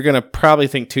footage, you're going to probably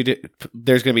think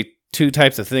there's going to be two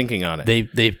types of thinking on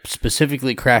it. They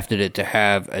specifically crafted it to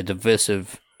have a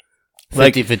divisive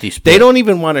 50-50 split. They don't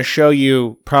even want to show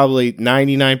you probably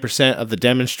 99% of the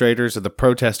demonstrators or the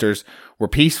protesters were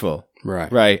peaceful.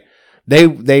 Right. Right.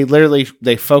 They literally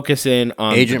focus in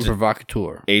on agent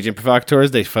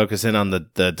provocateurs. They focus in on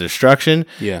the destruction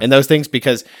and those things,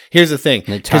 because here's the thing,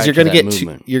 because you're going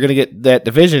to get that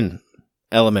division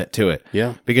element to it.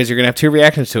 Yeah. Because you're going to have two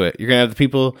reactions to it. You're going to have the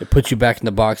people. It puts you back in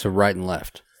the box of right and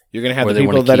left. You're going to have the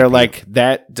people that are like,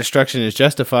 that destruction is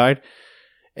justified.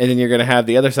 And then you're going to have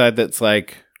the other side that's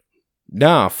like,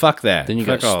 no, fuck that. Then you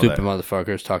got stupid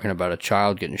motherfuckers talking about a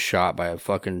child getting shot by a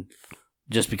fucking,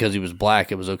 just because he was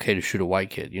black, it was okay to shoot a white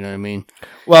kid. You know what I mean?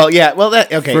 Well, yeah. Well,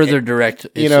 that, okay. Further direct,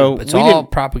 it's all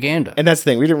propaganda. And that's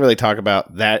the thing. We didn't really talk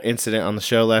about that incident on the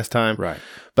show last time. Right.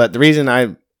 But the reason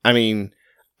I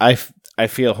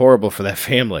feel horrible for that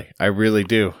family. I really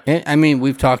do. And, I mean,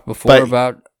 we've talked before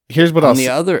about. Here's what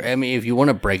if you want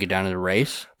to break it down into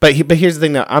race. But here's the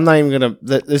thing. Now, I'm not even gonna.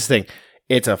 This thing.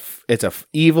 It's a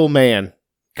evil man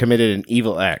committed an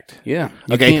evil act. Yeah.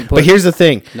 Okay. But here's the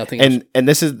thing. Nothing else. And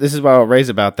this is what I'll raise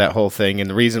about that whole thing, and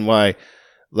the reason why.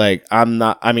 Like, I'm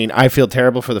not. I mean, I feel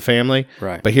terrible for the family.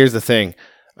 Right. But here's the thing.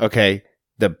 Okay.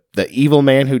 The evil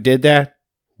man who did that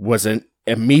wasn't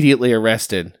immediately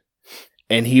arrested.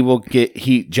 And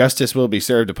justice will be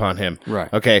served upon him. Right.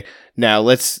 Okay. Now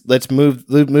let's move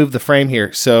the frame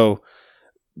here. So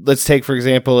let's take, for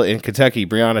example, in Kentucky,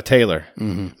 Breonna Taylor.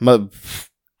 Mm-hmm.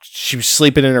 She was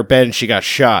sleeping in her bed and she got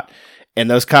shot. And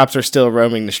those cops are still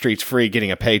roaming the streets free,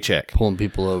 getting a paycheck, pulling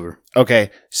people over.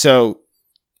 Okay. So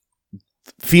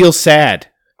feel sad.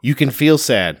 You can feel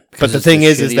sad, but the thing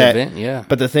is that event, yeah.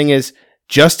 But the thing is,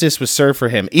 justice was served for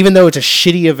him, even though it's a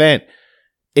shitty event.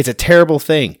 It's a terrible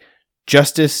thing.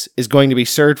 Justice is going to be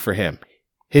served for him.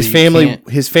 His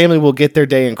family will get their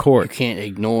day in court. You can't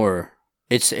ignore.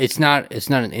 It's not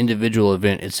an individual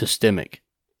event. It's systemic.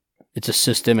 It's a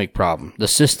systemic problem. The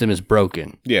system is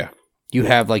broken. Yeah. You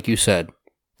have, like you said,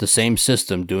 the same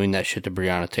system doing that shit to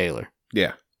Breonna Taylor.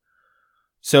 Yeah.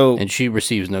 So, and she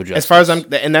receives no justice. As far as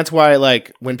and that's why,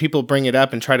 like, when people bring it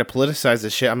up and try to politicize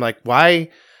this shit, I'm like, why?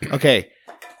 Okay,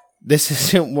 this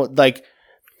isn't what, like,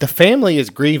 the family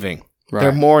is grieving. Right.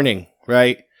 They're mourning.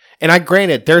 Right. And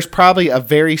granted, there's probably a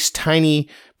very tiny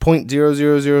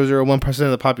 0.00001%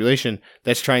 of the population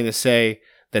that's trying to say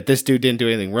that this dude didn't do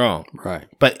anything wrong. Right.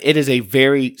 But it is a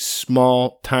very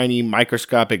small, tiny,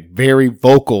 microscopic, very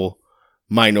vocal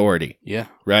minority. Yeah.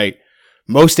 Right.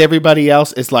 Most everybody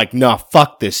else is like, no,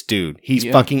 fuck this dude. He's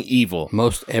fucking evil.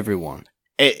 Most everyone.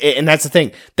 And that's the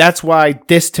thing. That's why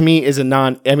this to me is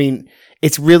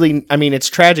it's really, it's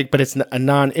tragic, but it's a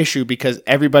non-issue because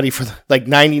everybody for like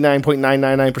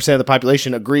 99.999% of the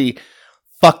population agree,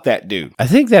 fuck that dude. I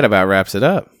think that about wraps it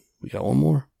up. We got one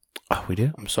more. Oh, we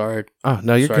do? I'm sorry. Oh,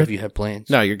 no, you're good. Sorry if you have plans.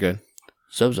 No, you're good.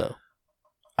 ZOZO.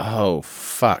 Oh,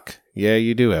 fuck. Yeah,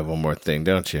 you do have one more thing,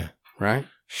 don't you? Right?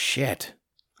 Shit.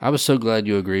 I was so glad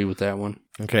you agreed with that one.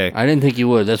 Okay. I didn't think you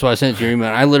would. That's why I sent you your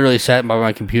email. I literally sat by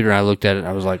my computer and I looked at it and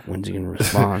I was like, when's he going to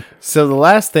respond? So the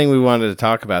last thing we wanted to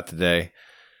talk about today,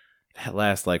 that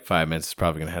last like 5 minutes is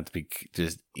probably going to have to be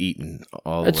just eaten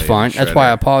all the way. That's fine. That's why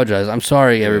I apologize. I'm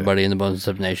sorry, everybody in the Bones and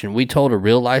Stuff Nation. We told a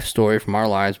real life story from our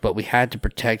lives, but we had to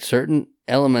protect certain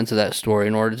elements of that story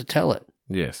in order to tell it.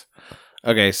 Yes.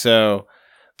 Okay, so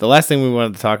the last thing we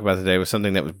wanted to talk about today was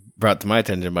something that was brought to my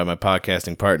attention by my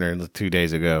podcasting partner 2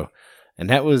 days ago. And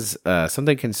that was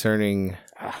something concerning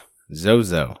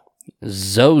ZOZO.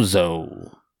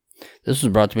 ZOZO. This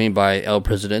was brought to me by El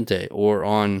Presidente, or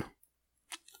on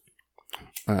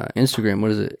Instagram.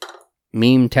 What is it?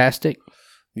 Meme-tastic?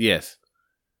 Yes.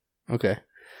 Okay.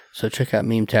 So check out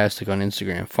Meme-tastic on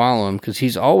Instagram. Follow him, because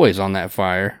he's always on that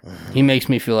fire. He makes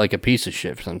me feel like a piece of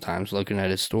shit sometimes, looking at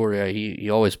his story. He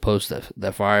always posts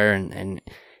that fire, and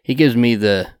he gives me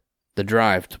the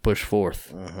drive to push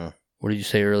forth. What did you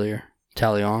say earlier?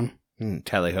 Tally on?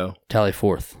 Tally ho. Tally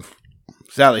forth.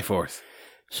 Sally forth.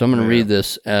 So I'm going to read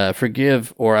this.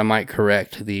 Forgive, or I might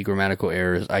correct the grammatical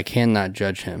errors. I cannot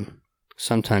judge him.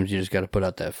 Sometimes you just got to put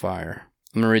out that fire.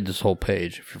 I'm going to read this whole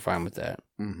page, if you're fine with that.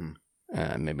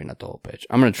 Maybe not the whole page.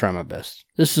 I'm going to try my best.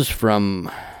 This is from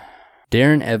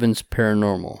Darren Evans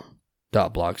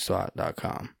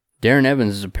Paranormal.blogspot.com. Darren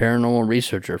Evans is a paranormal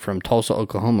researcher from Tulsa,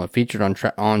 Oklahoma, featured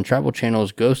on Travel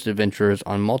Channel's Ghost Adventures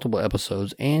on multiple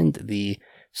episodes and the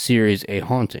series A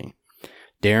Haunting.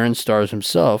 Darren stars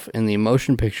himself in the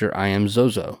motion picture I Am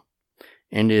ZOZO,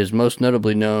 and is most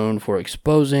notably known for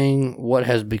exposing what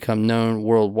has become known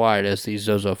worldwide as the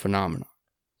ZOZO phenomenon.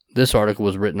 This article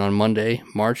was written on Monday,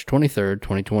 March 23rd,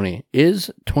 2020.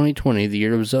 Is 2020 the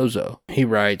year of ZOZO? He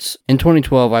writes, in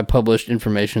 2012, I published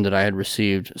information that I had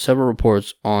received several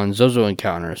reports on ZOZO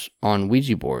encounters on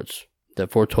Ouija boards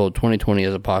that foretold 2020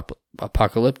 as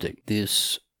apocalyptic.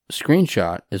 This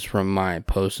screenshot is from my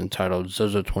post entitled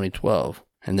ZOZO 2012,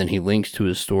 and then he links to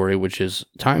his story, which is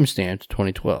timestamped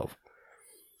 2012.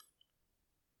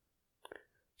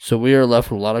 So we are left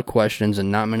with a lot of questions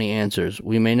and not many answers.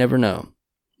 We may never know.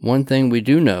 One thing we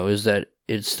do know is that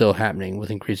it's still happening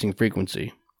with increasing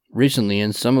frequency. Recently,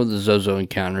 in some of the ZOZO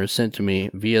encounters sent to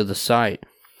me via the site,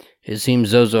 it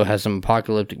seems ZOZO has some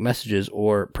apocalyptic messages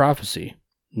or prophecy,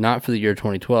 not for the year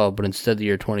 2012, but instead the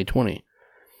year 2020.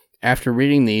 After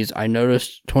reading these, I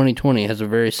noticed 2020 has a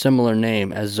very similar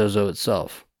name as ZOZO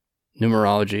itself.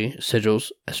 Numerology,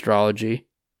 sigils, astrology,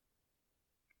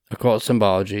 occult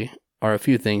symbology are a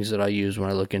few things that I use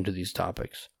when I look into these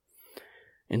topics.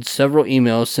 In several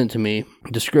emails sent to me,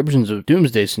 descriptions of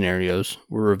doomsday scenarios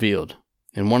were revealed.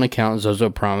 In one account,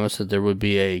 ZOZO promised that there would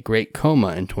be a great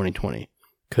coma in 2020.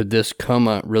 Could this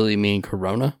coma really mean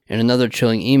corona? In another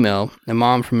chilling email, a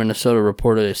mom from Minnesota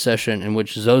reported a session in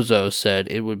which ZOZO said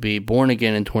it would be born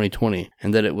again in 2020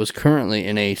 and that it was currently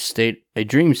in a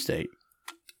dream state,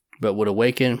 but would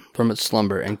awaken from its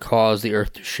slumber and cause the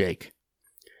earth to shake.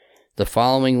 The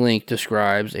following link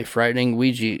describes a frightening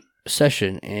Ouija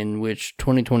session in which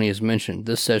 2020 is mentioned.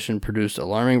 This session produced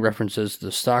alarming references to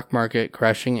the stock market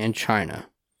crashing in China.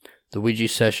 The Ouija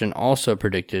session also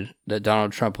predicted that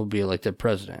Donald Trump will be elected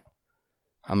president.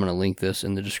 I'm going to link this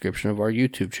in the description of our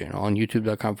YouTube channel on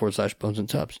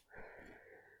youtube.com/bonesandtubs.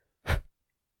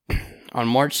 On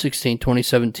March 16,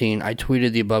 2017, I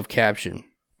tweeted the above caption.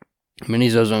 Many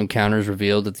ZOZO encounters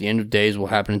revealed that the end of days will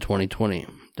happen in 2020.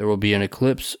 There will be an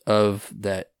eclipse of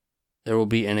that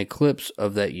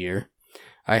year.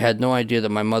 I had no idea that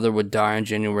my mother would die on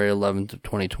January 11th of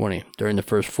 2020, during the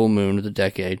first full moon of the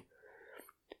decade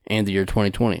and the year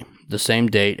 2020, the same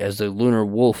date as the lunar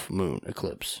wolf moon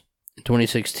eclipse. In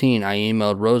 2016, I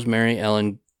emailed Rosemary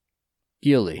Ellen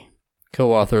Guiley,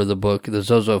 co-author of the book The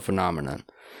ZOZO Phenomenon.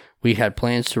 We had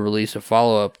plans to release a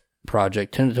follow-up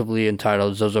project tentatively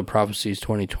entitled ZOZO Prophecies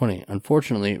 2020.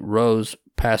 Unfortunately, Rose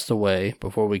passed away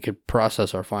before we could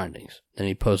process our findings. Then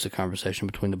he posed a conversation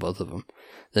between the both of them.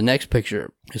 The next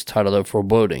picture is titled A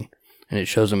Foreboding, and it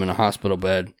shows him in a hospital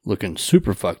bed looking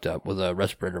super fucked up with a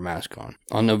respirator mask on.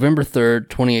 On November 3rd,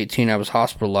 2018, I was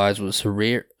hospitalized with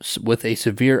a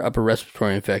severe upper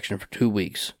respiratory infection for 2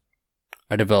 weeks.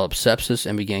 I developed sepsis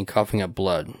and began coughing up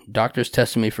blood. Doctors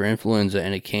tested me for influenza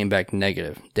and it came back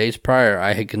negative. Days prior,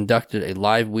 I had conducted a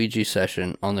live Ouija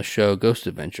session on the show Ghost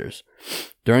Adventures.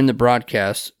 During the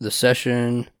broadcast, the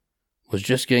session was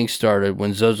just getting started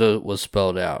when ZOZO was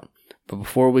spelled out. But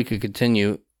before we could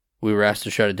continue, we were asked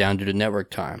to shut it down due to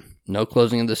network time. No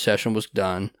closing of the session was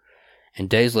done, and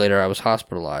days later I was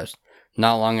hospitalized.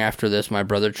 Not long after this, my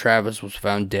brother Travis was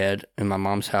found dead in my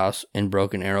mom's house in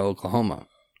Broken Arrow, Oklahoma.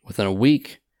 Within a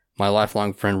week, my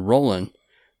lifelong friend Roland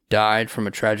died from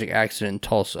a tragic accident in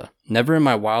Tulsa. Never in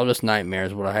my wildest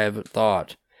nightmares would I have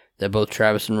thought that both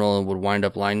Travis and Roland would wind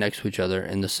up lying next to each other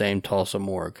in the same Tulsa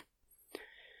morgue.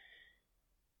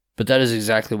 But that is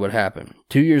exactly what happened.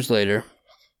 2 years later,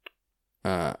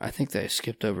 I think they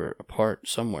skipped over a part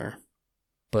somewhere,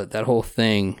 but that whole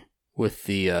thing with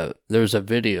there's a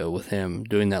video with him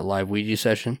doing that live Ouija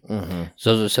session. Mm-hmm.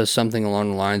 ZOZO says something along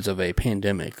the lines of a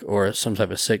pandemic or some type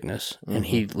of sickness, and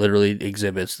he literally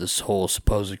exhibits this whole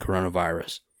supposed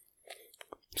coronavirus.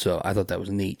 So I thought that was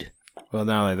neat. Well,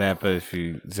 not only that, but if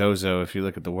you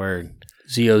look at the word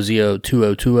ZOZO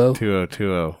 2020.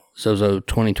 2020. ZOZO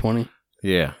 2020.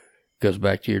 Yeah. Goes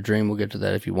back to your dream. We'll get to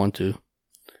that if you want to.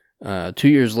 2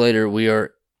 years later, we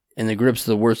are in the grips of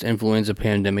the worst influenza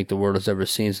pandemic the world has ever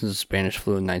seen since the Spanish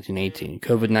flu in 1918.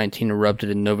 COVID-19 erupted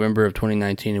in November of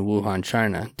 2019 in Wuhan,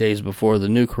 China, days before the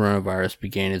new coronavirus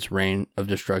began its reign of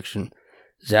destruction.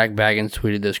 Zach Baggins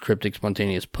tweeted this cryptic,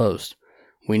 spontaneous post.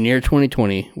 We near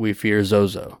 2020, we fear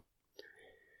ZOZO.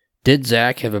 Did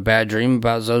Zach have a bad dream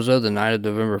about ZOZO the night of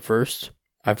November 1st?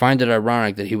 I find it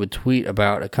ironic that he would tweet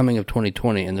about a coming of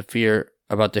 2020 and the fear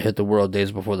about to hit the world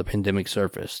days before the pandemic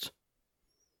surfaced.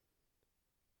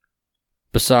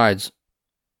 Besides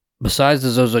the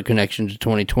ZOZO connection to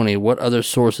 2020, what other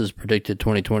sources predicted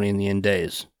 2020 in the end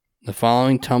days? The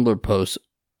following Tumblr posts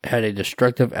had a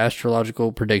destructive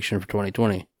astrological prediction for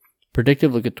 2020.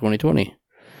 Predictive look at 2020.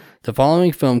 The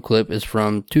following film clip is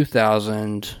from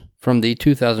the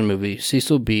 2000 movie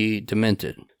Cecil B.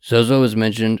 Demented. ZOZO is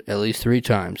mentioned at least 3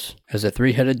 times as a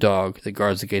 3-headed dog that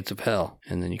guards the gates of hell.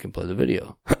 And then you can play the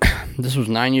video. This was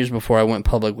 9 years before I went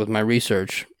public with my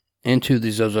research into the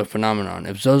ZOZO phenomenon.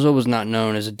 If ZOZO was not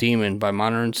known as a demon by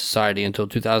modern society until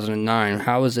 2009,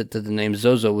 how is it that the name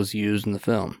ZOZO was used in the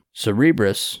film?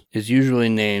 Cerebrus is usually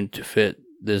named to fit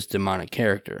this demonic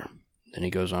character. Then he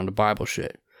goes on to Bible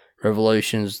shit.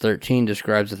 Revelations 13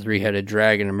 describes a 3-headed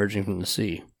dragon emerging from the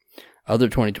sea. Other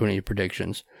 2020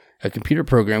 predictions. A computer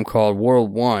program called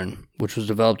World 1, which was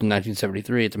developed in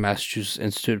 1973 at the Massachusetts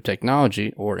Institute of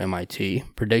Technology, or MIT,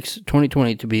 predicts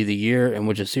 2020 to be the year in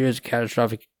which a series of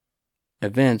catastrophic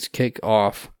events kick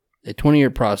off a 20-year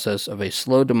process of a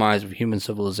slow demise of human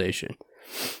civilization.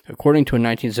 According to a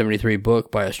 1973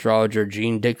 book by astrologer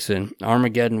Gene Dixon,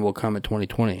 Armageddon will come in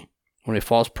 2020, when a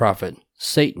false prophet,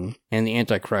 Satan, and the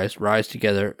Antichrist rise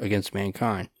together against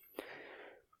mankind.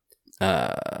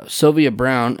 Sylvia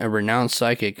Brown, a renowned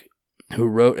psychic who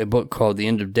wrote a book called The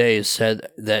End of Days, said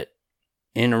that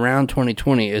in around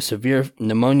 2020, a severe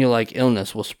pneumonia-like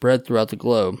illness will spread throughout the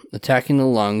globe, attacking the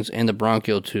lungs and the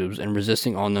bronchial tubes and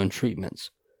resisting all known treatments.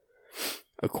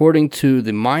 According to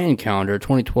the Mayan calendar,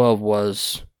 2012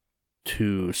 was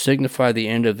to signify the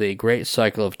end of the great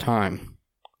cycle of time,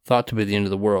 thought to be the end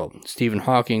of the world. Stephen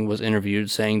Hawking was interviewed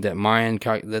saying that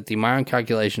the Mayan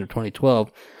calculation of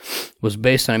 2012 was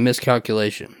based on a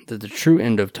miscalculation, that the true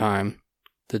end of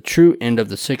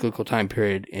the cyclical time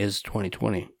period is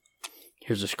 2020.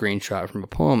 Here's a screenshot from a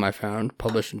poem I found,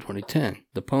 published in 2010.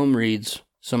 The poem reads,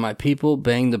 "So my people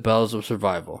bang the bells of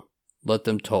survival. Let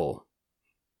them toll.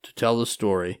 To tell the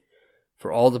story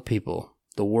for all the people,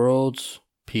 the world's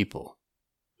people,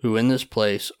 who in this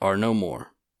place are no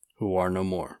more, who are no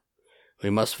more.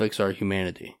 We must fix our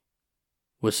humanity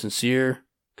with sincere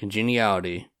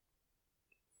congeniality,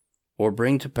 or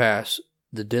bring to pass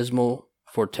the dismal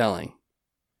foretelling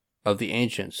of the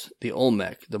ancients, the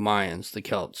Olmec, the Mayans, the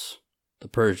Celts, the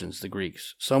Persians, the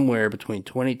Greeks. Somewhere between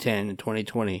 2010 and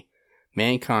 2020,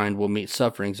 mankind will meet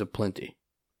sufferings of plenty.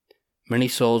 Many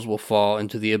souls will fall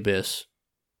into the abyss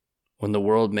when the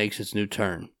world makes its new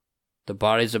turn. The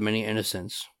bodies of many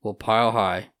innocents will pile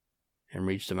high and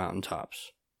reach the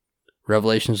mountaintops."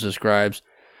 Revelations describes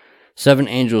 7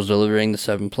 angels delivering the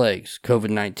 7 plagues.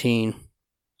 COVID-19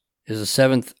 is the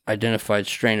 7th identified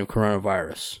strain of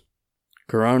coronavirus.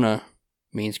 Corona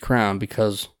means crown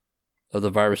because of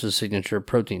the virus's signature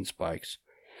protein spikes.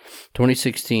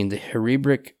 2016, the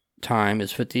Hebraic time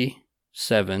is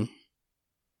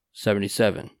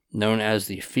 5777, known as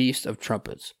the Feast of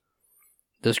Trumpets.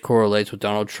 This correlates with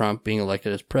Donald Trump being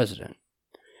elected as president.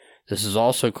 This is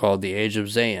also called the Age of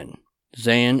Zayin.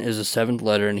 Zayin is the 7th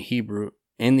letter in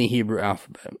the Hebrew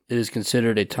alphabet. It is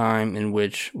considered a time in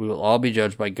which we will all be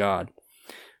judged by God.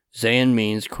 Zayin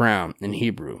means crown in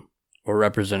Hebrew, or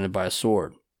represented by a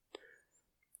sword.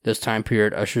 This time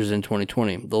period ushers in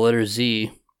 2020. The letter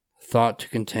Z, thought to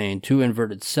contain 2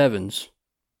 inverted 7s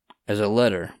as a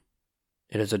letter,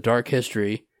 it has a dark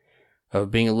history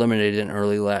of being eliminated in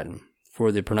early Latin,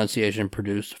 for the pronunciation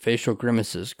produced facial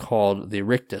grimaces called the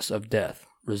rictus of death,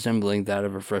 resembling that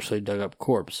of a freshly dug up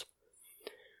corpse.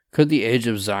 Could the Age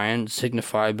of Zion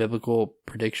signify biblical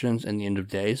predictions in the end of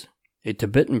days? A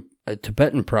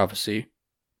Tibetan prophecy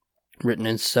written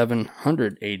in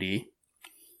 700 AD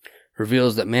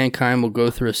reveals that mankind will go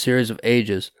through a series of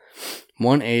ages.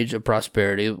 One age of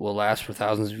prosperity will last for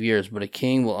thousands of years, but a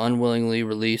king will unwillingly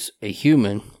release a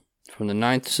human from the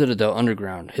 9th citadel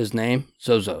underground. His name,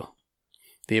 ZOZO.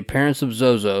 The appearance of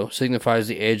ZOZO signifies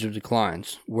the age of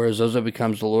declines, where ZOZO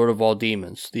becomes the lord of all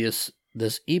demons. This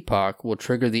epoch will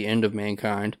trigger the end of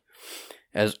mankind,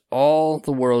 as all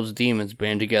the world's demons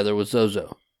band together with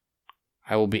ZOZO.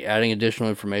 I will be adding additional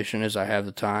information as I have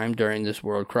the time during this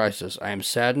world crisis. I am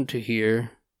saddened to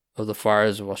hear of the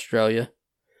fires of Australia,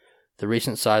 the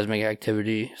recent seismic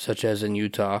activity, such as in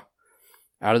Utah,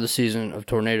 out of the season of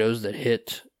tornadoes that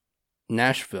hit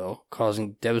Nashville,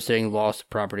 causing devastating loss of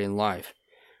property and life.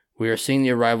 We are seeing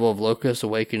the arrival of locusts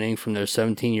awakening from their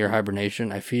 17-year hibernation.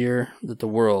 I fear that the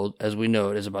world, as we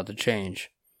know it, is about to change.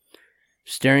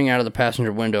 Staring out of the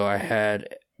passenger window, I had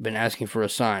been asking for a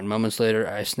sign. Moments later,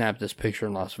 I snapped this picture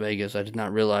in Las Vegas. I did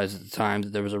not realize at the time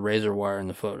that there was a razor wire in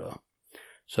the photo.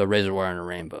 So a razor wire and a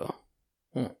rainbow.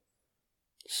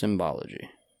 Symbology.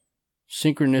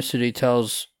 Synchronicity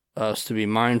tells us to be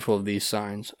mindful of these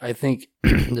signs. I think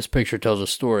this picture tells a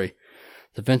story.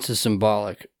 The fence is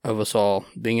symbolic of us all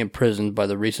being imprisoned by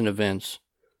the recent events.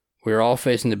 We are all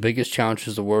facing the biggest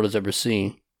challenges the world has ever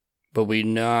seen. but we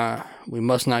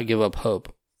must not give up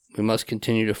hope. We must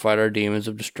continue to fight our demons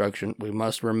of destruction. We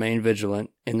must remain vigilant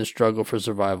in the struggle for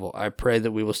survival. I pray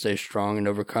that we will stay strong and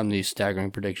overcome these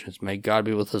staggering predictions. May God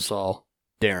be with us all.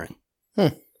 Darren.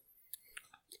 That's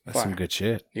some good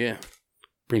shit. Yeah.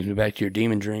 Brings me back to your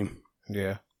demon dream.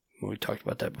 Yeah. We talked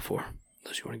about that before.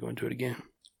 Unless you want to go into it again.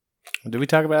 Did we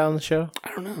talk about it on the show?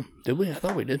 I don't know. Did we? I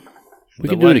thought we did. We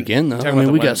could do it again, though. I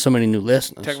mean, we got so many new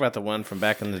listeners. Talk about the one from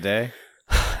back in the day.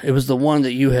 It was the one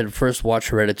that you had first watched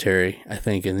Hereditary, I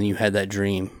think, and then you had that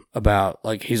dream about,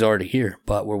 like, he's already here,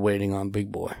 but we're waiting on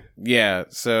Big Boy. Yeah,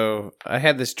 so I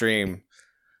had this dream.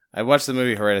 I watched the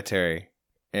movie Hereditary,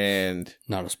 and...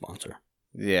 Not a sponsor.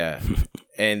 Yeah.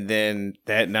 And then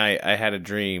that night, I had a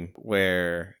dream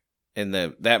where, in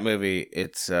that movie,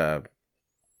 it's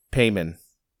Payman,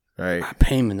 right?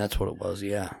 Payman, that's what it was,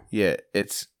 yeah. Yeah,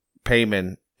 it's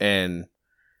Payman, and...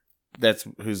 That's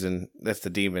the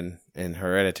demon in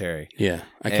Hereditary. Yeah,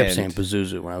 I kept saying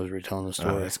Pazuzu when I was retelling the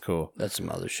story. Oh, that's cool. That's some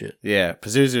other shit. Yeah,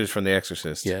 Pazuzu is from The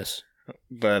Exorcist. Yes.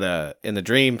 But in the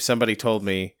dream, somebody told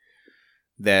me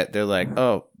that they're like,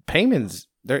 oh, Payman's,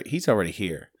 he's already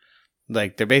here.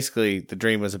 Like, they're basically, the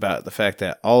dream was about the fact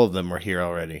that all of them were here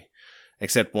already,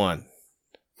 except one.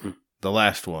 The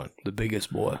last one. The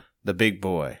biggest boy. The big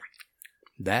boy.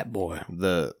 That boy.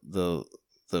 The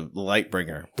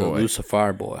Lightbringer boy. The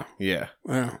Lucifer boy. Yeah.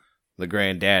 Wow. The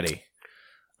granddaddy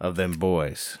of them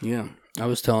boys. Yeah. I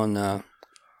was telling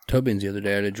Tobins the other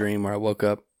day, I had a dream where I woke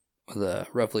up with a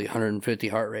roughly 150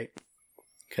 heart rate.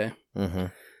 Okay? Mm-hmm.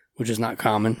 Which is not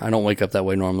common. I don't wake up that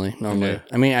way normally. Yeah.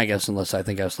 I mean, I guess unless I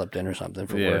think I slept in or something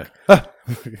for work.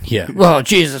 Yeah. Well,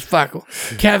 Jesus, fuck.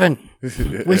 Kevin,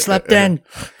 we slept in.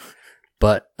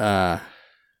 But not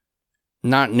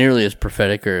nearly as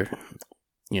prophetic or...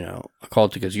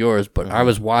 occultic as yours, but I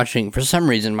was watching, for some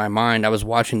reason in my mind, I was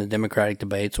watching the Democratic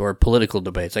debates or political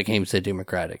debates. I can't even say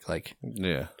Democratic,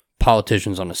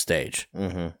 politicians on a stage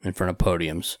in front of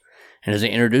podiums. And as they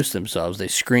introduced themselves, they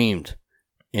screamed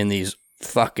in these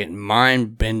fucking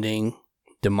mind-bending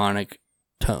demonic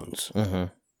tones.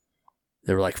 There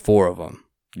were like 4 of them.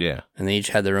 Yeah. And they each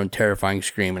had their own terrifying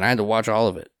scream, and I had to watch all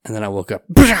of it. And then I woke up.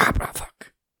 Oh,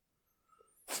 fuck.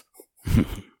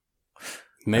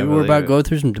 Maybe we're about to go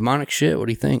through some demonic shit. What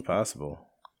do you think? Possible.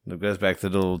 It goes back to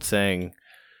the old saying.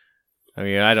 I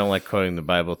mean, I don't like quoting the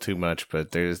Bible too much,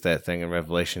 but there's that thing in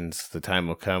Revelations. The time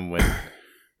will come when,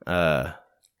 how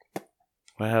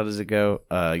does it go?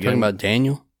 Talking about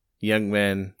Daniel? Young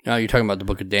men. No, you're talking about the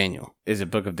book of Daniel. Is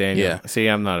it book of Daniel? Yeah. See,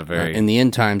 I'm not a very... in the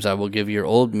end times, I will give your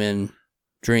old men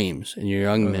dreams and your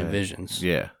young men visions.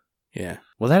 Yeah. Yeah.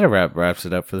 Well, that wraps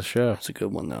it up for the show. That's a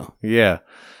good one, though. Yeah.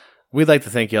 We'd like to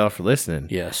thank y'all for listening.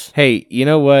 Yes. Hey, you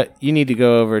know what? You need to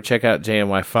go over check out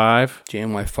JNY5.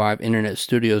 JNY5 Internet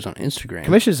Studios on Instagram.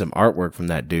 Commission some artwork from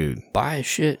that dude. Buy his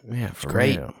shit. Yeah, it's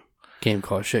great. Real. Can't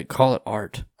call it shit. Call it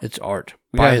art. It's art.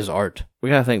 Buy his art. We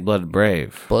gotta thank Blood the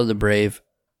Brave. Blood the Brave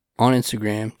on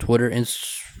Instagram, Twitter, and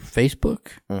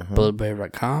Facebook.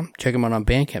 BloodTheBrave.com. Check him out on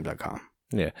Bandcamp.com.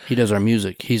 Yeah. He does our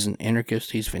music. He's an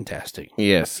anarchist. He's fantastic.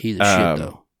 Yes. He's the shit,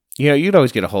 though. You'd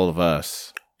always get a hold of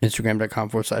us.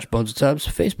 Instagram.com/BonesandTubs,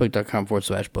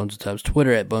 Facebook.com/BonesandTubs,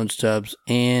 Twitter @BonesTubs,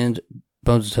 and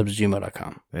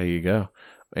BonesandTubs@gmail.com. There you go.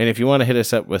 And if you want to hit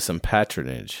us up with some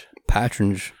patronage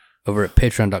over at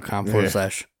Patreon.com/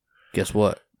 guess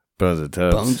what? Bones and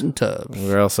Tubs. Bones and Tubs.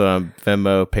 We're also on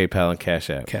Venmo, PayPal, and Cash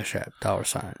App.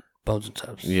 $, Bones and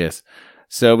Tubs. Yes.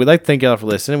 So we'd like to thank y'all for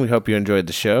listening. We hope you enjoyed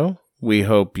the show. We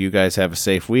hope you guys have a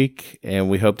safe week, and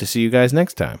we hope to see you guys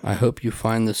next time. I hope you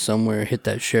find this somewhere, hit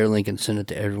that share link, and send it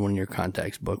to everyone in your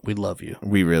contacts book. We love you.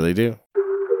 We really do.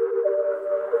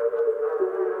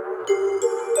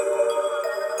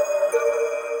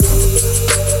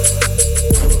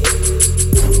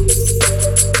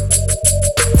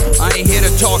 I ain't here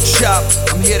to talk shop,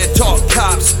 I'm here to talk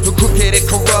cops who crooked and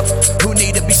corrupt, who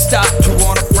need to be stopped, who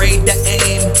aren't afraid to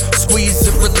aim, squeeze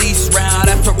and release round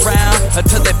after round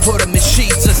until they put them in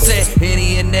sheets. I said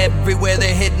any and everywhere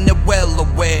they're hitting it, well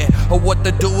aware of what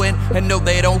they're doing, and no,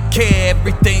 they don't care.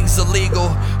 Everything's illegal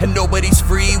and nobody's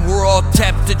free. We're all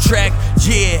tapped to track,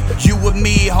 yeah, you and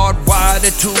me hardwired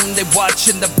to tune. They watch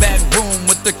in the back room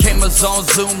with their cameras on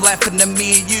Zoom, laughing at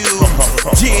me and you.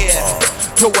 Yeah,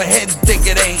 go ahead and think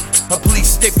it ain't. A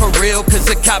police stick for real, cause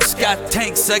the cops got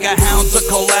tanks. I got hounds to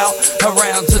call out,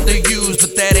 rounds that they use,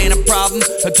 but that ain't a problem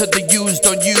until they used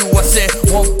on you. I said,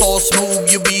 one false move,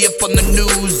 you'll be up on the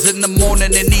news in the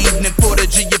morning and evening.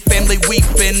 Footage of your family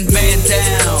weeping, man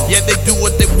down. Yeah, they do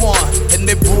what they want, and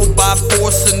they rule by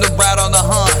force, and they're out on the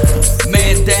hunt.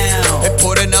 Man down, they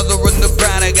put another in the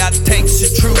ground. I got tanks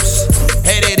and troops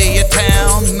headed to your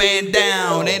town. Man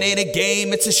down, and ain't a a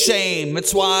game, it's a shame.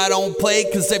 That's why I don't play,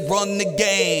 cause they run the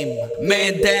game.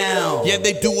 Man down, yeah,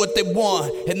 they do what they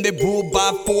want, and they rule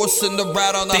by force and they're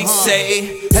out on the hunt. They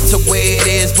say that's the way it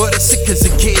is, but it's sick cause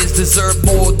the kids deserve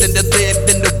more than to live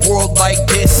in the world like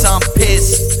this. I'm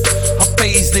pissed, I'm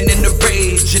phased in the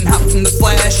rage, and hop from the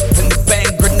flash and the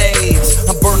bang grenades.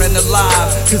 I'm burning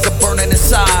alive, cause I'm burning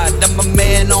inside. I'm a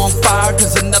man on fire,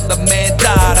 cause another man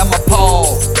died. I'm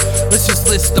appalled, let's just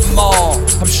list them all.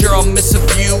 I'm sure I'll miss a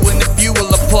few, and a few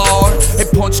will applaud. They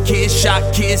punch kids,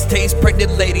 shot kids, taste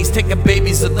pregnant ladies, taking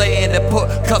babies to land and put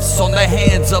cuffs on the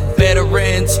hands of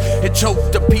veterans. It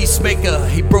choked a peacemaker,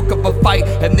 he broke up a fight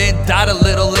and then died a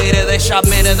little later. They shot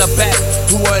men in the back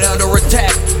who went under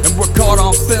attack and were caught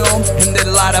on film, and they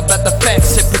lied about the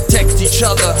facts. They protect each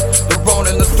other, they're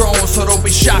owning the throne, so don't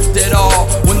be shocked at all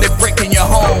when they break in your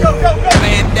home.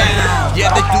 Man down,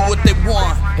 yeah, they do what they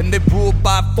want, and they rule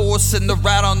by force and they're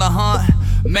out on the hunt.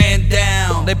 Man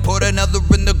down, they put another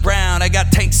in the ground. I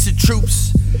got tanks and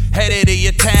troops headed to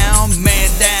your town. Man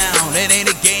down, it ain't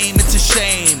a game, it's a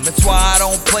shame. That's why I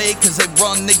don't play, cause they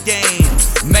run the game.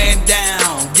 Man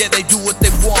down, yeah, they do what they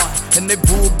want, and they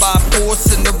rule by force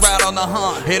and they're out on the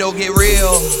hunt. It'll get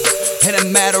real in a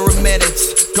matter of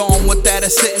minutes. Gone without a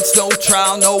sentence, no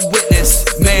trial, no witness.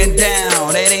 Man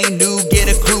down, it ain't new, get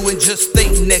a clue and just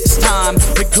think next time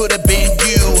it could have been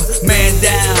you. Man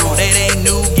down, it ain't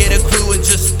new, get a clue and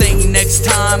just think next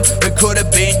time it could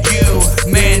have been you.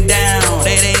 Man down,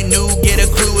 it ain't new, get a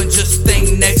clue and just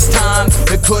think next time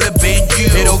it could have been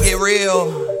you. It'll get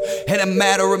real in a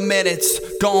matter of minutes.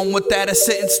 Gone without a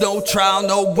sentence, no trial,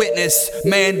 no witness.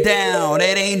 Man down,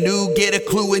 it ain't new, get a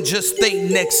clue and just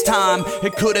think next time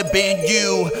it could have been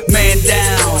you. Man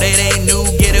down, it ain't new,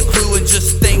 get a clue and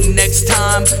just think next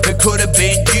time it could have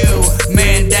been you.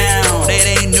 Man down,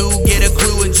 it ain't new, get a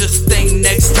clue and just think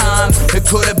next time it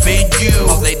could have been you.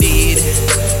 All they need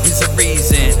is a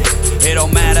reason, it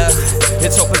don't matter,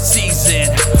 it's open season.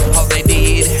 All they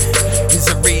need is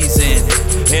a reason,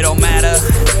 it don't matter,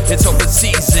 it's open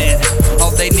season.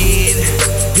 All they need